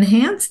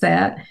enhance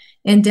that.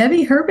 And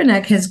Debbie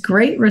Herbenek has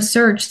great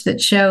research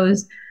that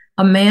shows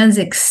a man's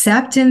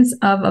acceptance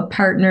of a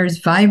partner's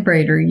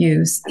vibrator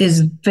use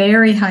is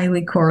very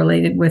highly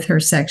correlated with her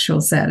sexual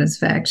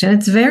satisfaction.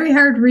 It's very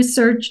hard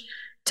research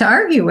to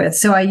argue with.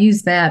 So I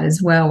use that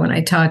as well when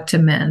I talk to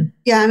men.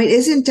 Yeah, I mean,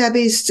 isn't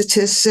Debbie's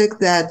statistic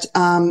that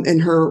in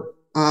her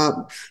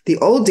the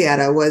old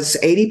data was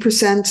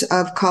 80%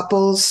 of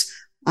couples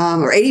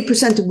or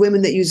 80% of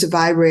women that use a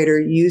vibrator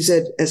use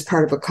it as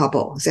part of a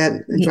couple? Is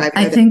that?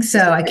 I think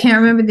so. I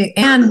can't remember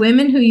and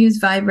women who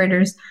use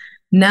vibrators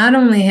not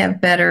only have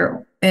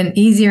better and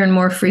easier and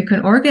more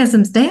frequent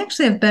orgasms, they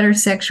actually have better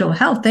sexual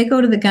health. They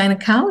go to the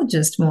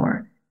gynecologist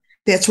more.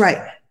 That's right.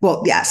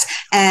 Well, yes.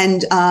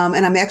 And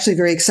I'm actually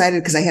very excited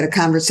because I had a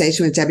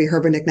conversation with Debbie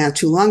Herbernick not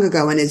too long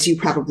ago. And as you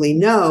probably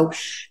know,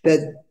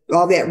 that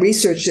all that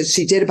research that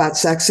she did about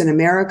sex in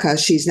America,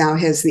 she's now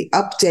has the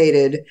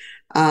updated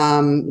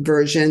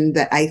version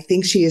that I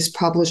think she is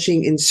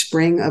publishing in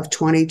spring of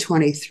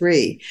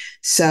 2023.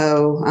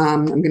 So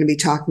I'm going to be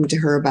talking to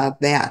her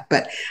about that.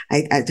 But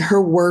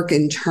her work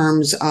in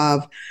terms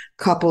of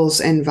couples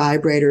and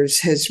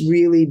vibrators has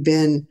really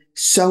been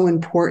so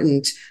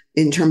important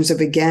in terms of,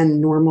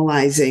 again,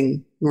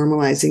 normalizing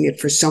it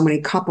for so many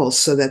couples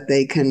so that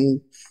they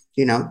can,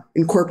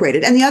 incorporate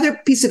it. And the other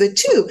piece of it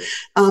too,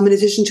 in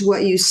addition to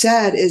what you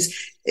said, is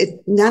it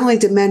not only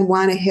do men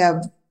want to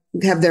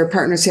have their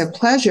partners have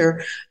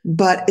pleasure,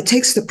 but it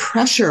takes the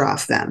pressure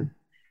off them.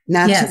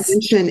 Not to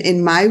mention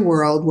in my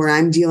world where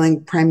I'm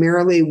dealing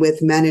primarily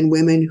with men and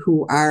women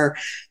who are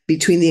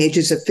between the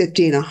ages of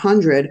 50 and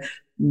 100,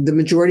 the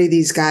majority of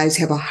these guys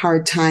have a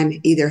hard time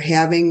either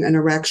having an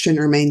erection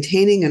or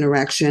maintaining an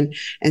erection.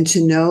 And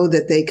to know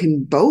that they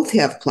can both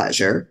have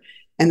pleasure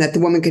and that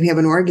the woman can have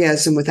an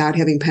orgasm without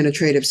having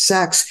penetrative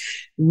sex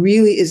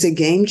really is a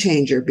game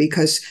changer,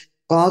 because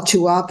all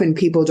too often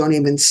people don't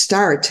even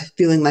start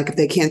feeling like if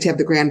they can't have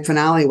the grand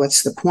finale,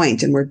 what's the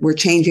point? And we're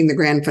changing the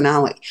grand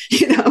finale,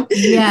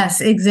 Yes,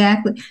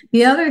 exactly.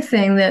 The other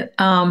thing that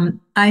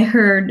I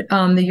heard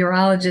the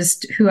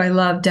urologist who I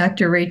love,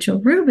 Dr. Rachel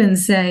Rubin,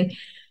 say,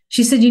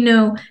 she said,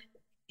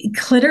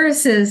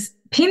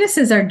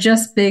 penises are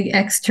just big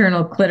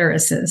external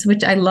clitorises,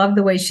 which I love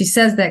the way she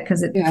says that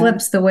because it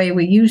flips the way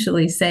we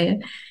usually say it.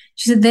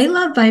 She said, they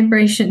love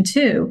vibration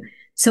too.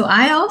 So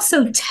I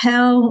also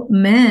tell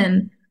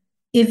men,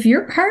 if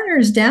your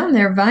partner's down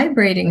there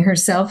vibrating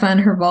herself on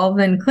her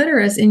vulva and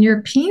clitoris and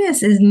your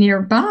penis is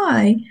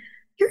nearby,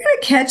 you're going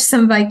to catch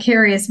some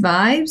vicarious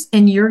vibes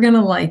and you're going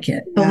to like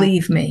it. Yeah.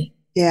 Believe me.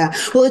 Yeah.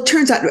 Well, it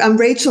turns out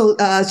Rachel,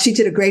 she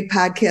did a great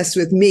podcast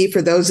with me.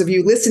 For those of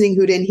you listening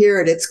who didn't hear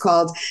it, it's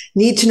called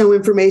Need to Know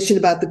Information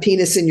About the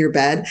Penis in Your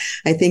Bed.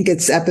 I think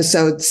it's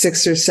episode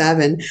 6 or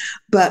 7.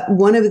 But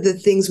one of the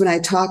things when I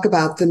talk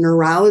about the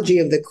neurology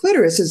of the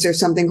clitoris is there's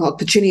something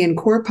called Pacinian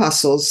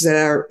corpuscles that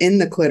are in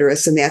the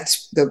clitoris. And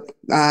that's the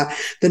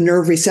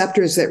nerve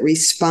receptors that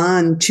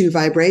respond to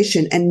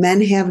vibration, and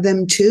men have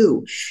them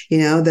too.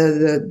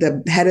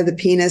 The head of the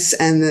penis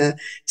and the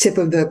tip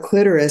of the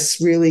clitoris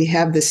really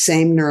have the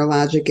same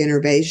neurologic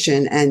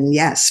innervation. And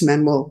yes,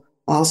 men will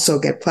also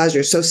get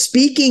pleasure. So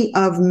speaking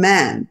of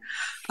men,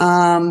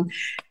 one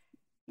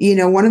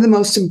of the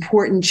most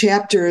important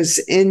chapters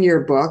in your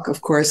book,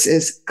 of course,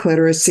 is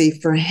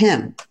Cliteracy for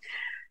Him.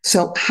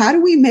 So how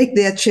do we make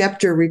that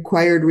chapter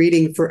required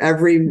reading for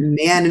every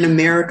man in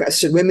America?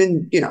 Should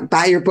women,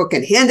 buy your book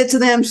and hand it to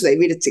them? Should they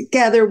read it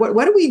together?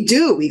 What do we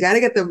do? We got to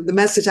get the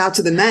message out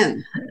to the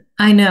men.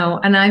 I know.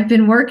 And I've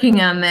been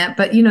working on that.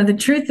 But, the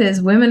truth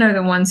is women are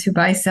the ones who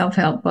buy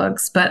self-help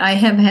books. But I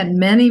have had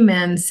many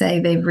men say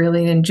they've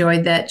really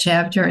enjoyed that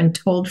chapter and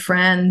told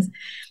friends.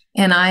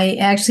 And I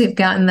actually have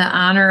gotten the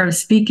honor of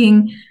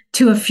speaking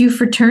to a few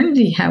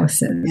fraternity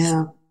houses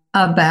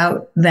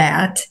about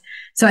that.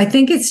 So I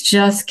think it's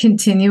just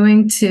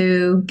continuing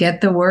to get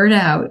the word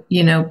out,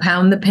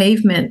 pound the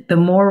pavement. The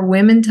more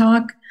women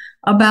talk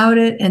about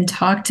it and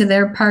talk to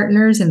their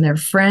partners and their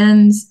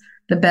friends,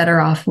 the better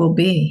off we'll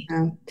be.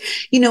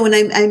 When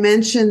I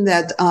mentioned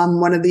that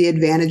one of the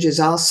advantages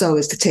also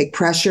is to take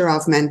pressure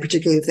off men,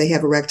 particularly if they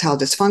have erectile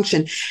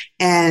dysfunction.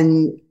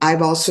 And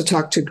I've also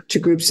talked to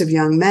groups of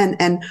young men,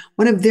 and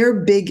one of their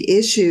big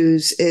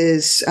issues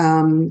is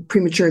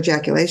premature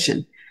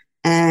ejaculation.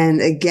 And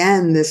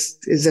again, this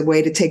is a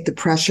way to take the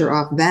pressure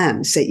off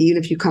them. Say,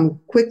 even if you come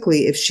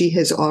quickly, if she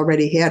has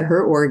already had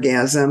her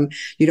orgasm,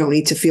 you don't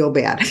need to feel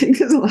bad.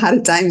 Because a lot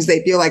of times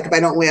they feel like if I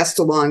don't last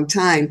a long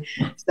time,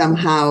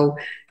 somehow,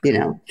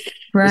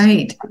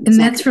 Right. And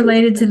that's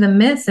related to the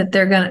myth that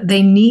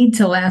they need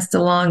to last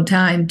a long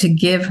time to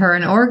give her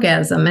an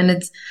orgasm. And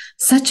it's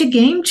such a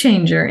game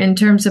changer in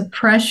terms of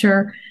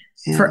pressure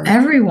for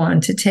everyone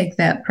to take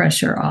that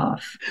pressure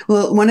off.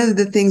 Well, one of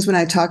the things when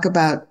I talk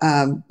about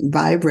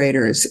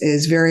vibrators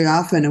is very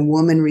often a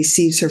woman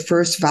receives her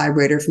first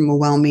vibrator from a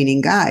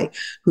well-meaning guy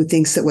who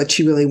thinks that what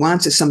she really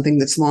wants is something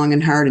that's long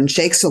and hard and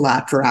shakes a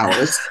lot for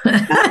hours.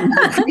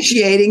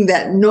 Appreciating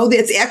that, no,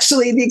 that's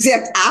actually the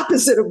exact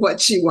opposite of what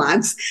she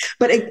wants.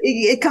 But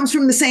it comes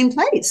from the same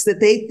place, that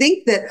they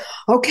think that,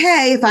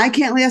 okay, if I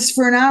can't last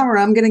for an hour,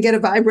 I'm going to get a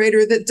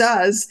vibrator that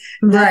does.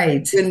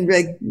 Right. And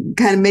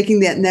kind of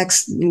making that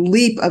next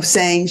leap of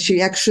saying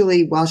she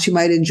actually, while she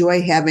might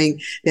enjoy having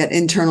that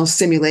internal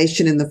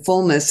stimulation in the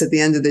fullness, at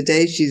the end of the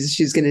day,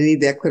 she's going to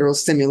need that clitoral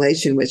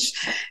stimulation, which,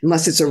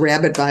 unless it's a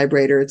rabbit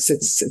vibrator,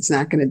 it's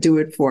not going to do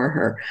it for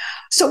her.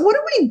 So what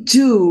do we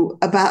do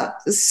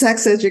about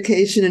sex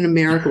education in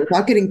America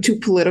without getting too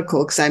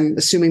political? Because I'm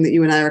assuming that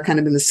you and I are kind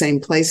of in the same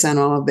place on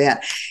all of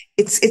that.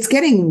 It's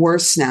getting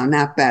worse now,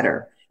 not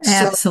better.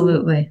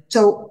 Absolutely.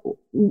 So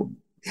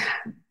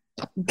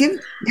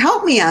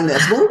help me on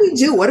this. What do we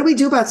do? What do we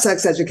do about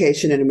sex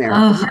education in America?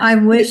 Oh, I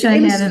wish I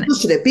had an.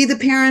 Should it be the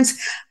parents?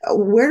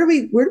 Where do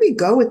we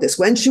go with this?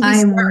 When should we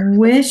start? I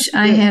wish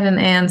I had an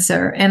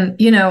answer. And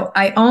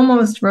I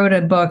almost wrote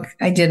a book.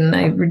 I didn't.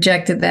 I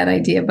rejected that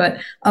idea, but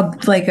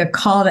like a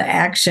call to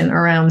action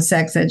around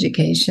sex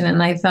education.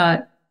 And I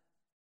thought,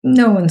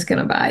 no one's going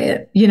to buy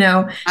it,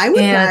 I would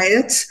buy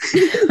it.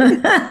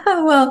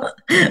 Well,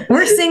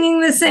 we're singing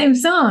the same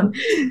song.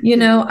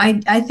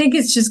 I think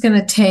it's just going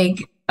to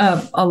take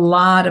a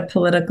lot of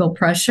political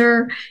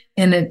pressure,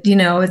 and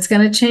it's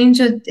going to change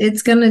it.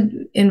 It's going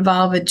to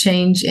involve a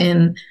change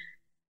in,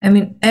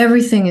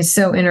 everything is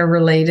so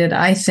interrelated.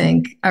 I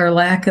think our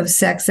lack of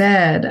sex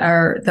ed,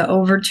 the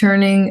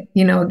overturning,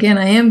 again,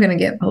 I am going to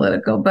get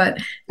political, but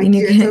I'm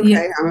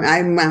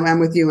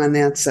with you on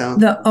that. So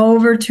the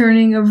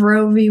overturning of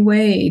Roe v.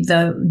 Wade,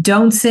 the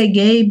Don't Say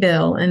Gay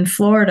bill in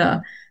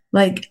Florida,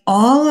 like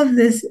all of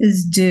this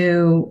is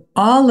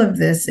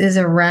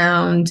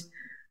around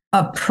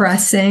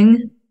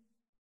oppressing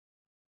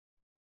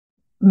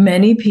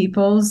many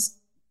people's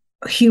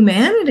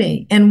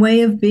humanity and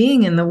way of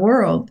being in the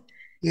world.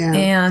 Yeah.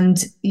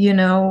 And,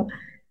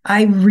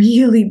 I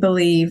really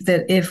believe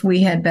that if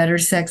we had better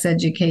sex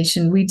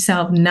education, we'd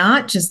solve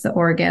not just the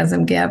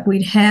orgasm gap,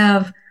 we'd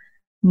have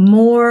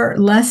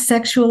less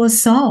sexual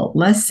assault,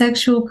 less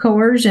sexual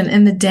coercion.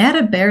 And the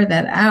data bear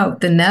that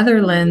out. The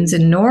Netherlands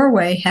and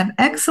Norway have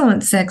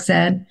excellent sex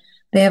ed.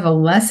 They have a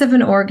less of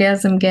an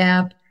orgasm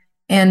gap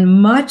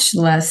and much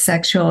less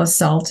sexual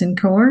assault and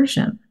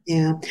coercion.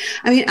 Yeah.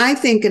 I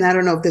think, and I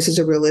don't know if this is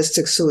a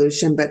realistic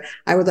solution, but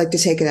I would like to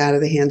take it out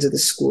of the hands of the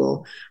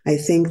school. I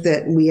think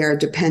that we are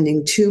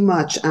depending too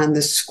much on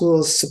the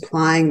schools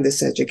supplying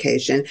this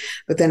education.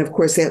 But then, of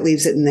course, that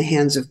leaves it in the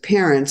hands of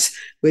parents,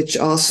 which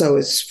also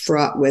is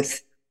fraught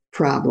with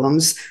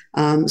problems.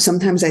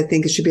 Sometimes I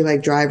think it should be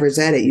like driver's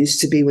ed. It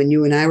used to be when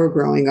you and I were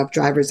growing up,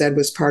 driver's ed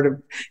was part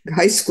of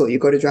high school. You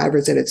go to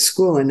driver's ed at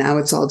school, and now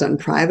it's all done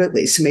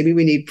privately. So maybe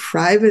we need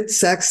private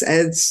sex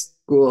ed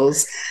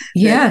schools.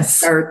 Yes.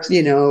 Start,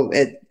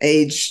 at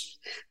age.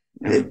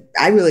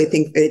 I really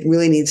think it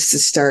really needs to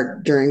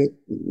start during,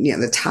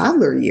 the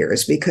toddler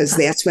years, because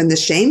that's when the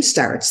shame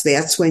starts.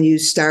 That's when you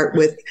start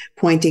with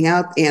pointing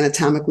out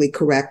anatomically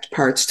correct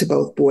parts to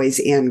both boys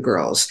and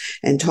girls,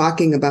 and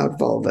talking about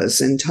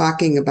vulvas and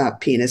talking about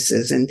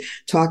penises and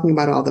talking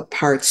about all the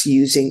parts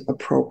using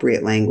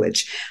appropriate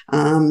language,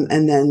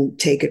 and then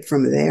take it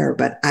from there.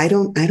 But I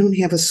don't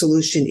have a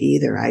solution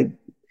either.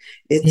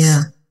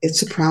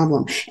 It's a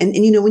problem. And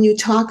when you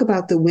talk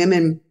about the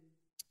women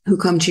who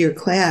come to your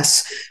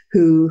class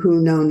who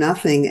know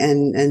nothing,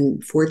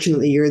 and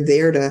fortunately you're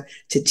there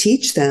to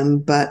teach them.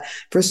 But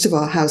first of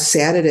all, how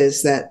sad it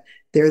is that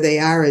there they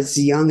are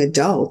as young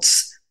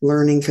adults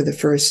learning for the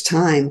first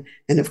time.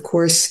 And of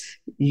course,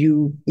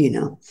 you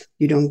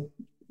don't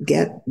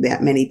get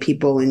that many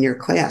people in your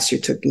class.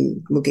 You're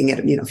looking at,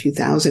 a few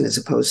thousand as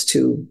opposed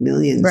to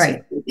millions.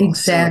 Right.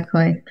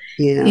 Exactly.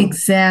 So,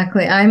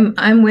 exactly.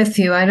 I'm with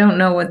you. I don't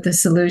know what the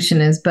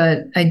solution is,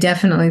 but I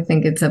definitely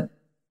think it's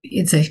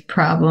a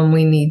problem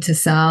we need to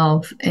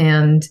solve.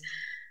 And,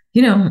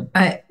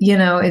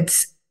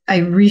 I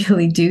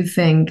really do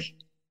think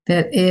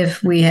that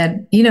if we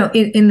had,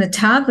 in the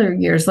toddler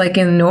years, like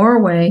in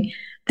Norway,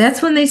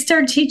 that's when they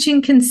start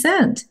teaching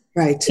consent.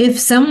 Right. If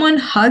someone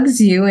hugs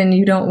you and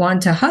you don't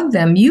want to hug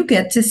them, you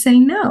get to say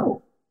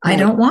no. Right. I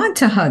don't want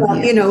to hug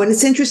you. And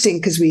it's interesting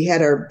because we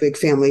had our big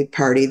family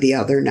party the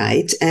other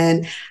night,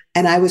 and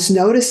I was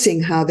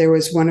noticing how there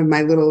was one of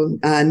my little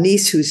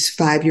niece who's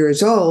 5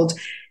 years old,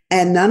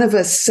 and none of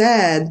us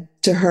said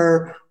to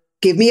her,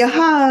 "Give me a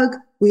hug."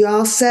 We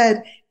all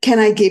said, "Can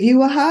I give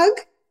you a hug?"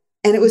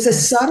 And it was a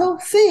subtle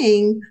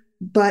thing,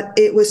 but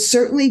it was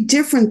certainly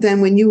different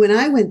than when you and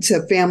I went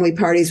to family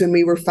parties when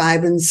we were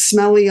 5 and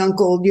smelly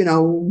uncle,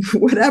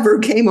 whatever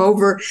came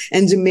over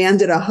and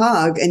demanded a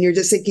hug. And you're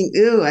just thinking,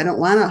 "Ew, I don't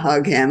want to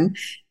hug him,"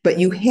 but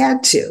you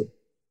had to.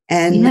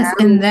 And yes,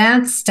 and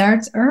that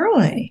starts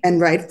early. And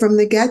right from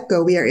the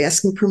get-go, we are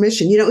asking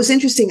permission. It was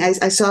interesting.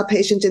 I saw a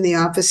patient in the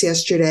office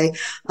yesterday,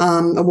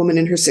 a woman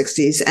in her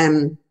 60s,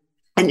 and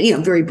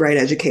very bright,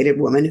 educated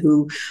woman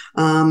who,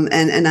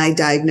 and I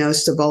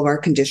diagnosed a vulvar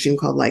condition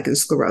called lichen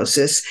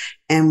sclerosis.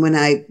 And when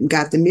I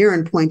got the mirror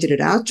and pointed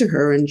it out to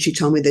her, and she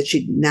told me that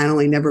she not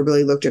only never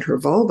really looked at her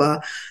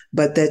vulva,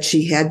 but that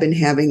she had been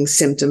having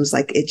symptoms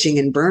like itching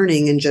and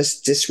burning and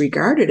just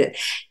disregarded it.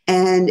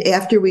 And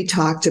after we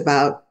talked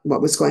about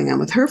what was going on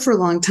with her for a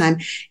long time,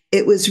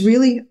 it was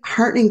really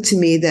heartening to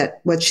me that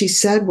what she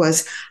said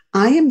was,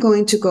 "I am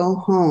going to go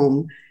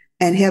home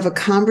and have a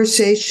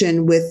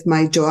conversation with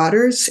my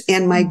daughters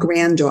and my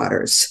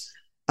granddaughters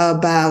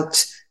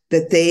about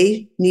that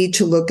they need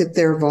to look at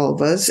their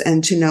vulvas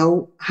and to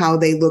know how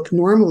they look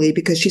normally.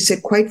 Because she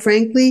said, quite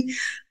frankly,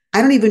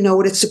 I don't even know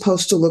what it's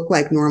supposed to look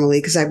like normally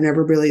because I've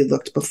never really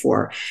looked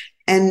before.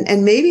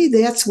 And maybe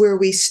that's where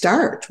we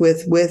start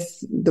with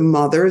the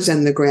mothers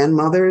and the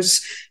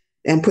grandmothers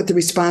and put the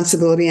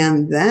responsibility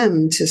on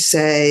them to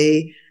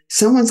say,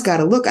 someone's got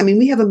to look. I mean,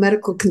 we have a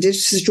medical condition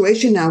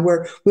situation now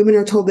where women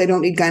are told they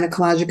don't need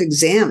gynecologic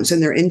exams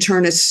and their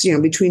internists,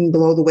 between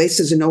below the waist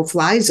is a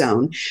no-fly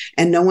zone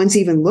and no one's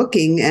even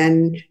looking.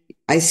 And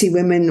I see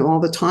women all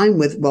the time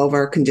with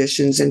vulvar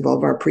conditions and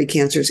vulvar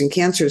precancers and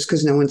cancers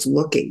because no one's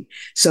looking.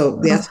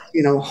 So that's,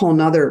 a whole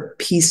nother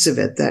piece of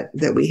it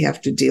that we have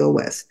to deal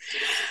with.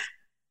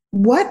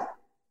 What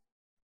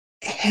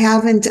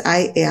haven't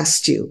I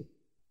asked you?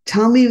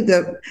 Tell me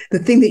the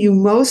thing that you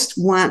most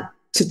want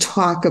to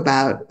talk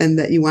about and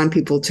that you want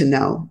people to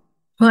know.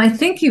 Well, I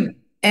think you've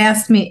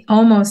asked me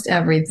almost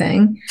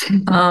everything.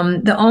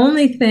 The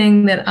only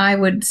thing that I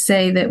would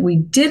say that we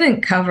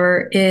didn't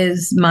cover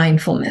is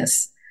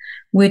mindfulness,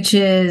 which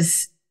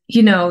is,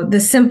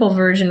 the simple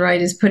version,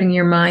 right, is putting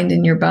your mind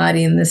and your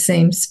body in the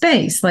same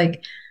space.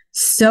 Like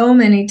so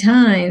many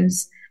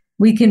times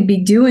we can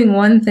be doing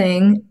one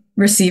thing,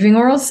 receiving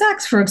oral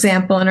sex, for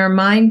example, and our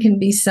mind can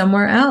be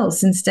somewhere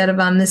else instead of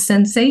on the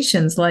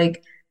sensations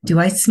like, do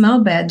I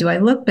smell bad? Do I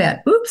look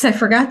bad? Oops, I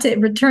forgot to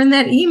return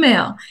that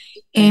email.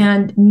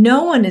 And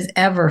no one is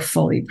ever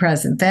fully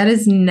present. That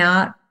is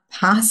not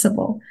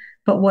possible.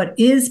 But what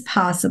is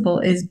possible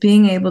is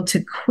being able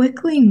to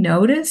quickly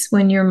notice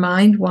when your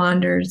mind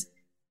wanders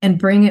and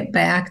bring it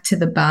back to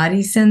the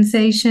body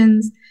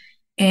sensations.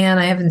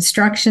 And I have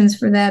instructions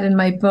for that in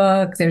my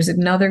book. There's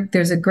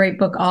a great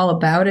book all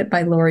about it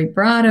by Lori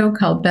Brotto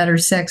called Better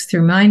Sex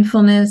Through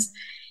Mindfulness.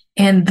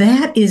 And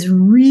that is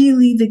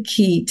really the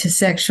key to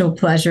sexual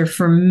pleasure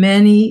for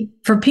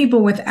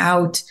people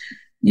without,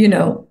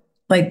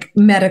 like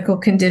medical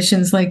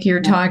conditions like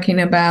you're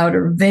talking about,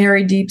 or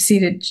very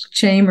deep-seated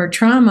shame or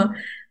trauma.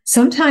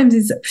 Sometimes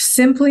it's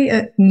simply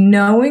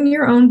knowing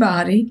your own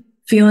body,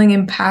 feeling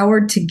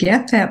empowered to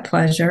get that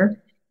pleasure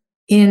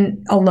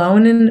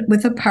alone and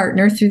with a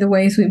partner through the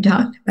ways we've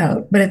talked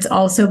about. But it's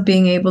also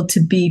being able to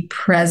be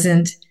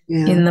present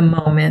in the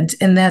moment.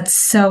 And that's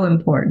so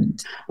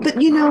important. But,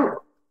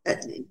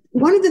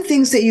 one of the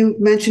things that you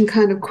mentioned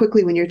kind of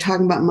quickly when you're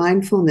talking about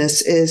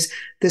mindfulness is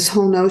this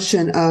whole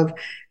notion of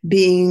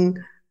being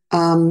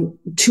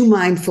too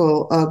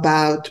mindful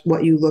about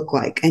what you look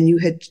like. And you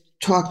had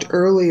talked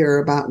earlier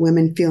about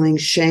women feeling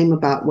shame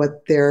about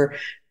what their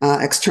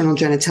external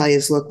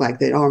genitalias look like.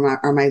 That,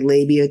 are my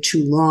labia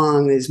too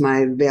long? Is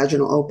my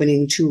vaginal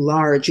opening too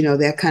large?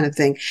 That kind of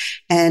thing.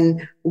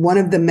 And one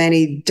of the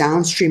many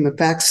downstream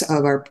effects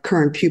of our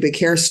current pubic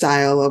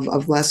hairstyle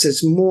of less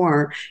is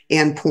more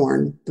and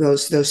porn,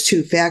 those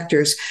two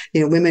factors,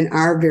 women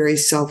are very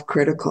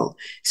self-critical.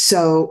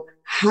 So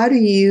how do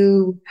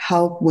you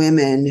help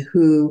women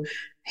who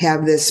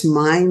have this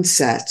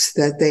mindset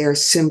that they are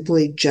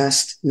simply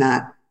just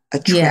not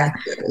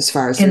attractive as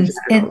far as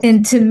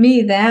and to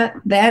me that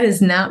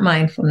is not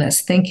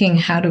mindfulness, thinking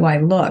how do I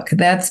look?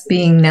 That's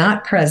being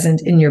not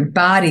present in your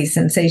body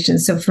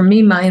sensations. So for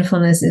me,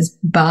 mindfulness is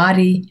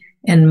body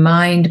and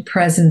mind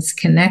presence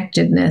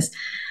connectedness.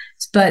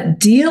 But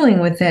dealing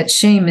with that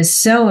shame is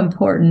so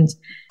important.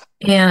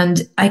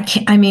 And I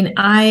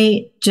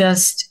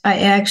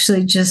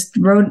actually just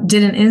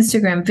did an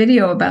Instagram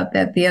video about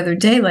that the other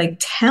day, like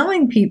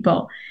telling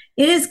people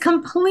it is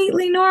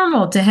completely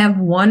normal to have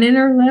one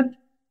inner lip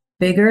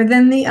bigger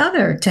than the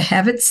other, to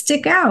have it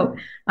stick out.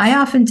 I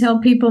often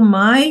tell people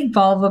my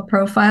vulva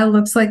profile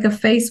looks like a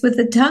face with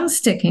a tongue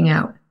sticking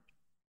out.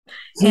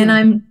 And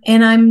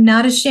I'm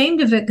not ashamed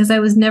of it because I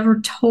was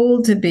never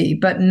told to be,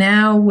 but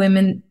now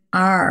women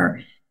are,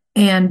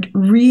 and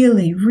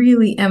really,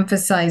 really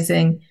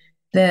emphasizing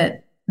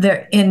that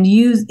they're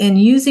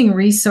using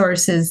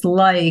resources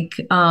like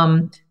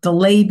the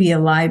Labia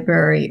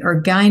Library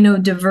or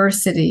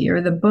Gynodiversity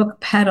or the book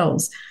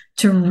Petals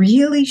to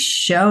really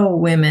show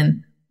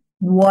women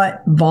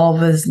what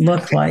vulvas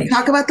look like.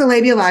 Talk about the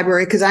Labia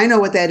Library, because I know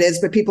what that is,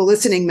 but people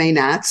listening may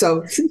not.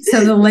 So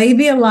the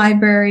Labia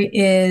Library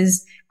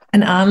is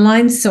an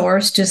online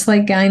source, just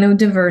like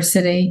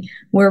Gynodiversity,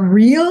 where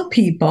real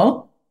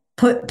people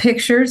put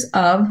pictures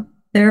of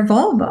their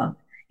vulva.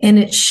 And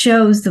it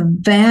shows the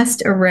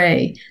vast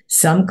array.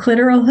 Some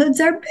clitoral hoods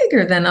are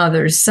bigger than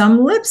others.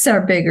 Some lips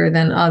are bigger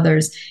than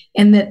others.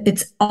 And that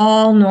it's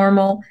all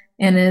normal.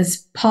 And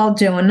as Paul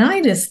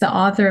Joannitis, the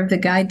author of The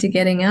Guide to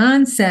Getting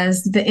On,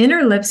 says, the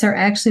inner lips are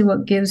actually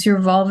what gives your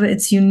vulva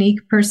its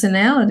unique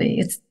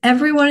personality.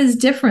 Everyone is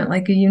different,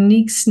 like a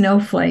unique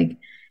snowflake,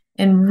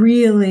 and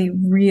really,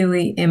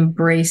 really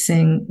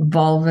embracing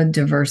vulva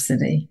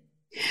diversity.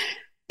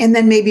 And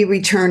then maybe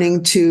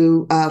returning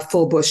to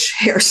full bush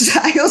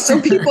hairstyle so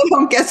people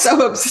don't get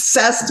so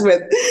obsessed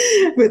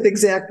with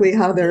exactly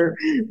how their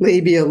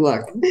labia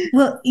look.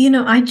 Well,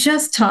 I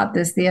just taught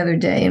this the other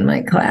day in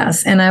my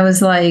class, and I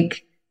was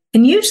like,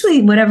 And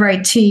usually whatever I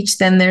teach,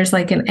 then there's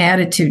like an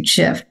attitude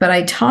shift. But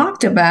I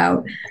talked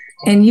about,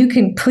 and you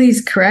can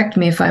please correct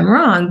me if I'm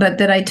wrong, but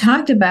that I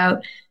talked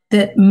about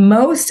that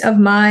most of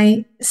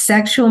my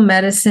sexual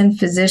medicine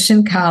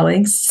physician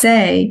colleagues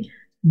say,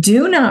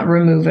 do not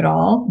remove it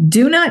all,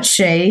 do not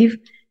shave.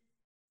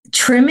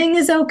 Trimming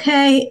is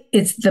okay.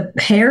 It's the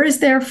hair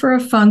is there for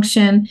a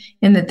function,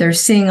 and that they're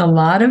seeing a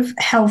lot of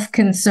health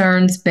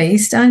concerns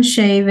based on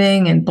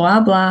shaving and blah,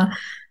 blah.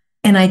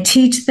 And I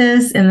teach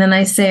this, and then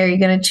I say, are you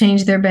going to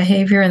change their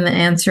behavior? And the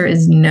answer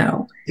is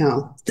no.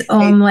 No.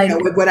 I'm like,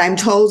 what I'm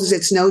told is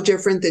it's no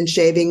different than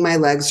shaving my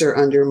legs or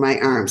under my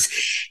arms.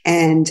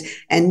 And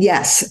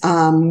yes,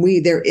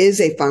 there is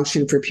a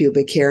function for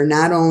pubic hair,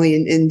 not only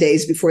in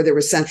days before there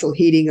was central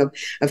heating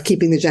of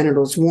keeping the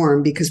genitals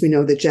warm, because we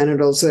know that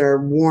genitals that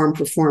are warm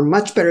perform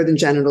much better than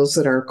genitals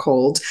that are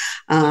cold.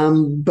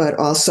 But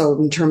also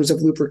in terms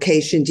of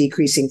lubrication,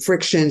 decreasing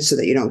friction so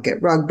that you don't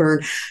get rug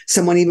burn.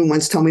 Someone even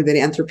once told me that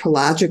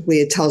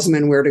anthropologically it tells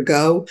men where to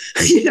go.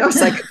 It's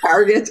like a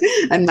target.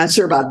 I'm not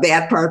sure about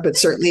that part, but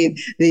certainly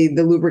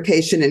the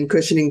lubrication and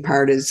cushioning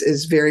part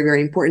is very, very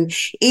important.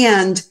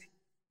 And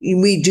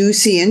we do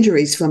see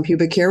injuries from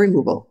pubic hair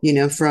removal,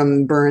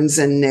 from burns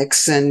and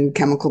nicks and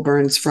chemical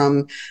burns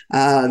from,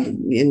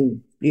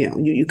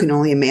 you can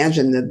only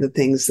imagine the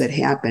things that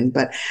happen,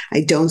 but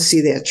I don't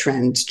see that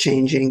trend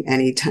changing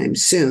anytime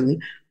soon.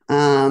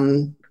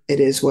 It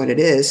is what it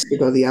is. To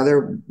go the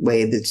other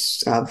way,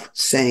 that's of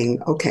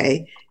saying,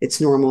 okay, it's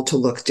normal to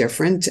look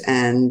different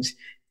and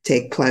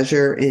take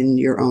pleasure in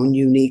your own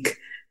unique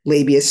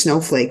labia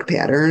snowflake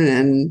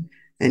pattern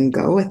and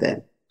go with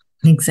it.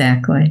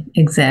 Exactly.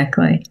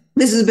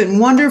 This has been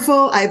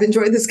wonderful. I've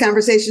enjoyed this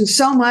conversation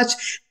so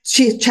much.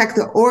 Check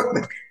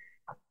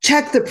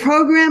the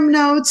program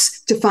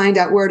notes to find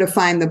out where to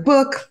find the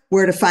book,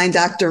 where to find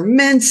Dr.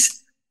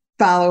 Mintz.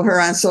 Follow her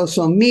on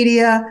social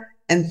media.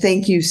 And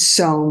thank you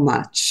so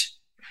much.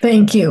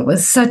 Thank you. It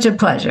was such a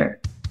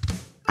pleasure.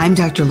 I'm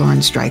Dr. Lauren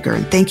Streicher,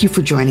 and thank you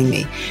for joining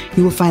me.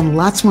 You will find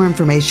lots more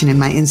information in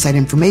my Inside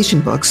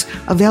Information books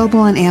available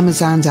on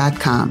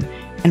Amazon.com.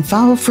 And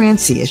follow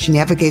Francie as she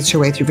navigates her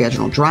way through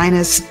vaginal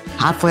dryness,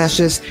 hot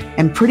flashes,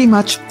 and pretty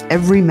much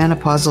every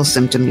menopausal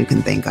symptom you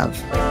can think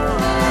of.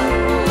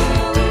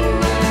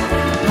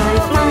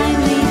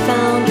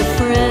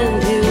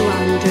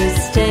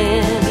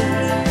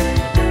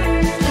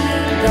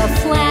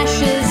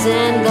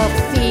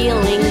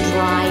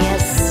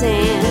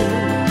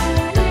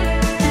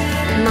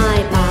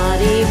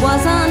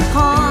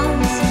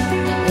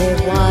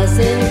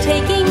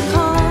 Taking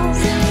calls,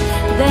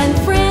 then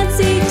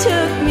Francie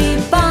took me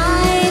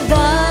by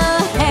the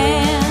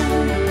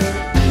hand.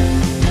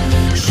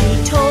 She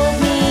told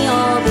me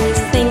all these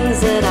things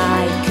that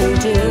I can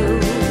do,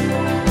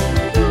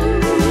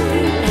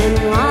 and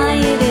why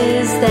it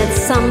is that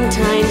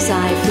sometimes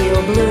I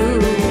feel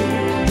blue.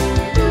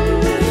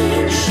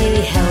 She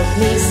helped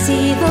me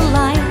see the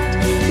light.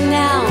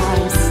 Now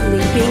I'm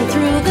sleeping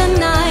through the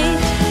night.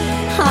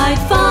 I'd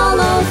find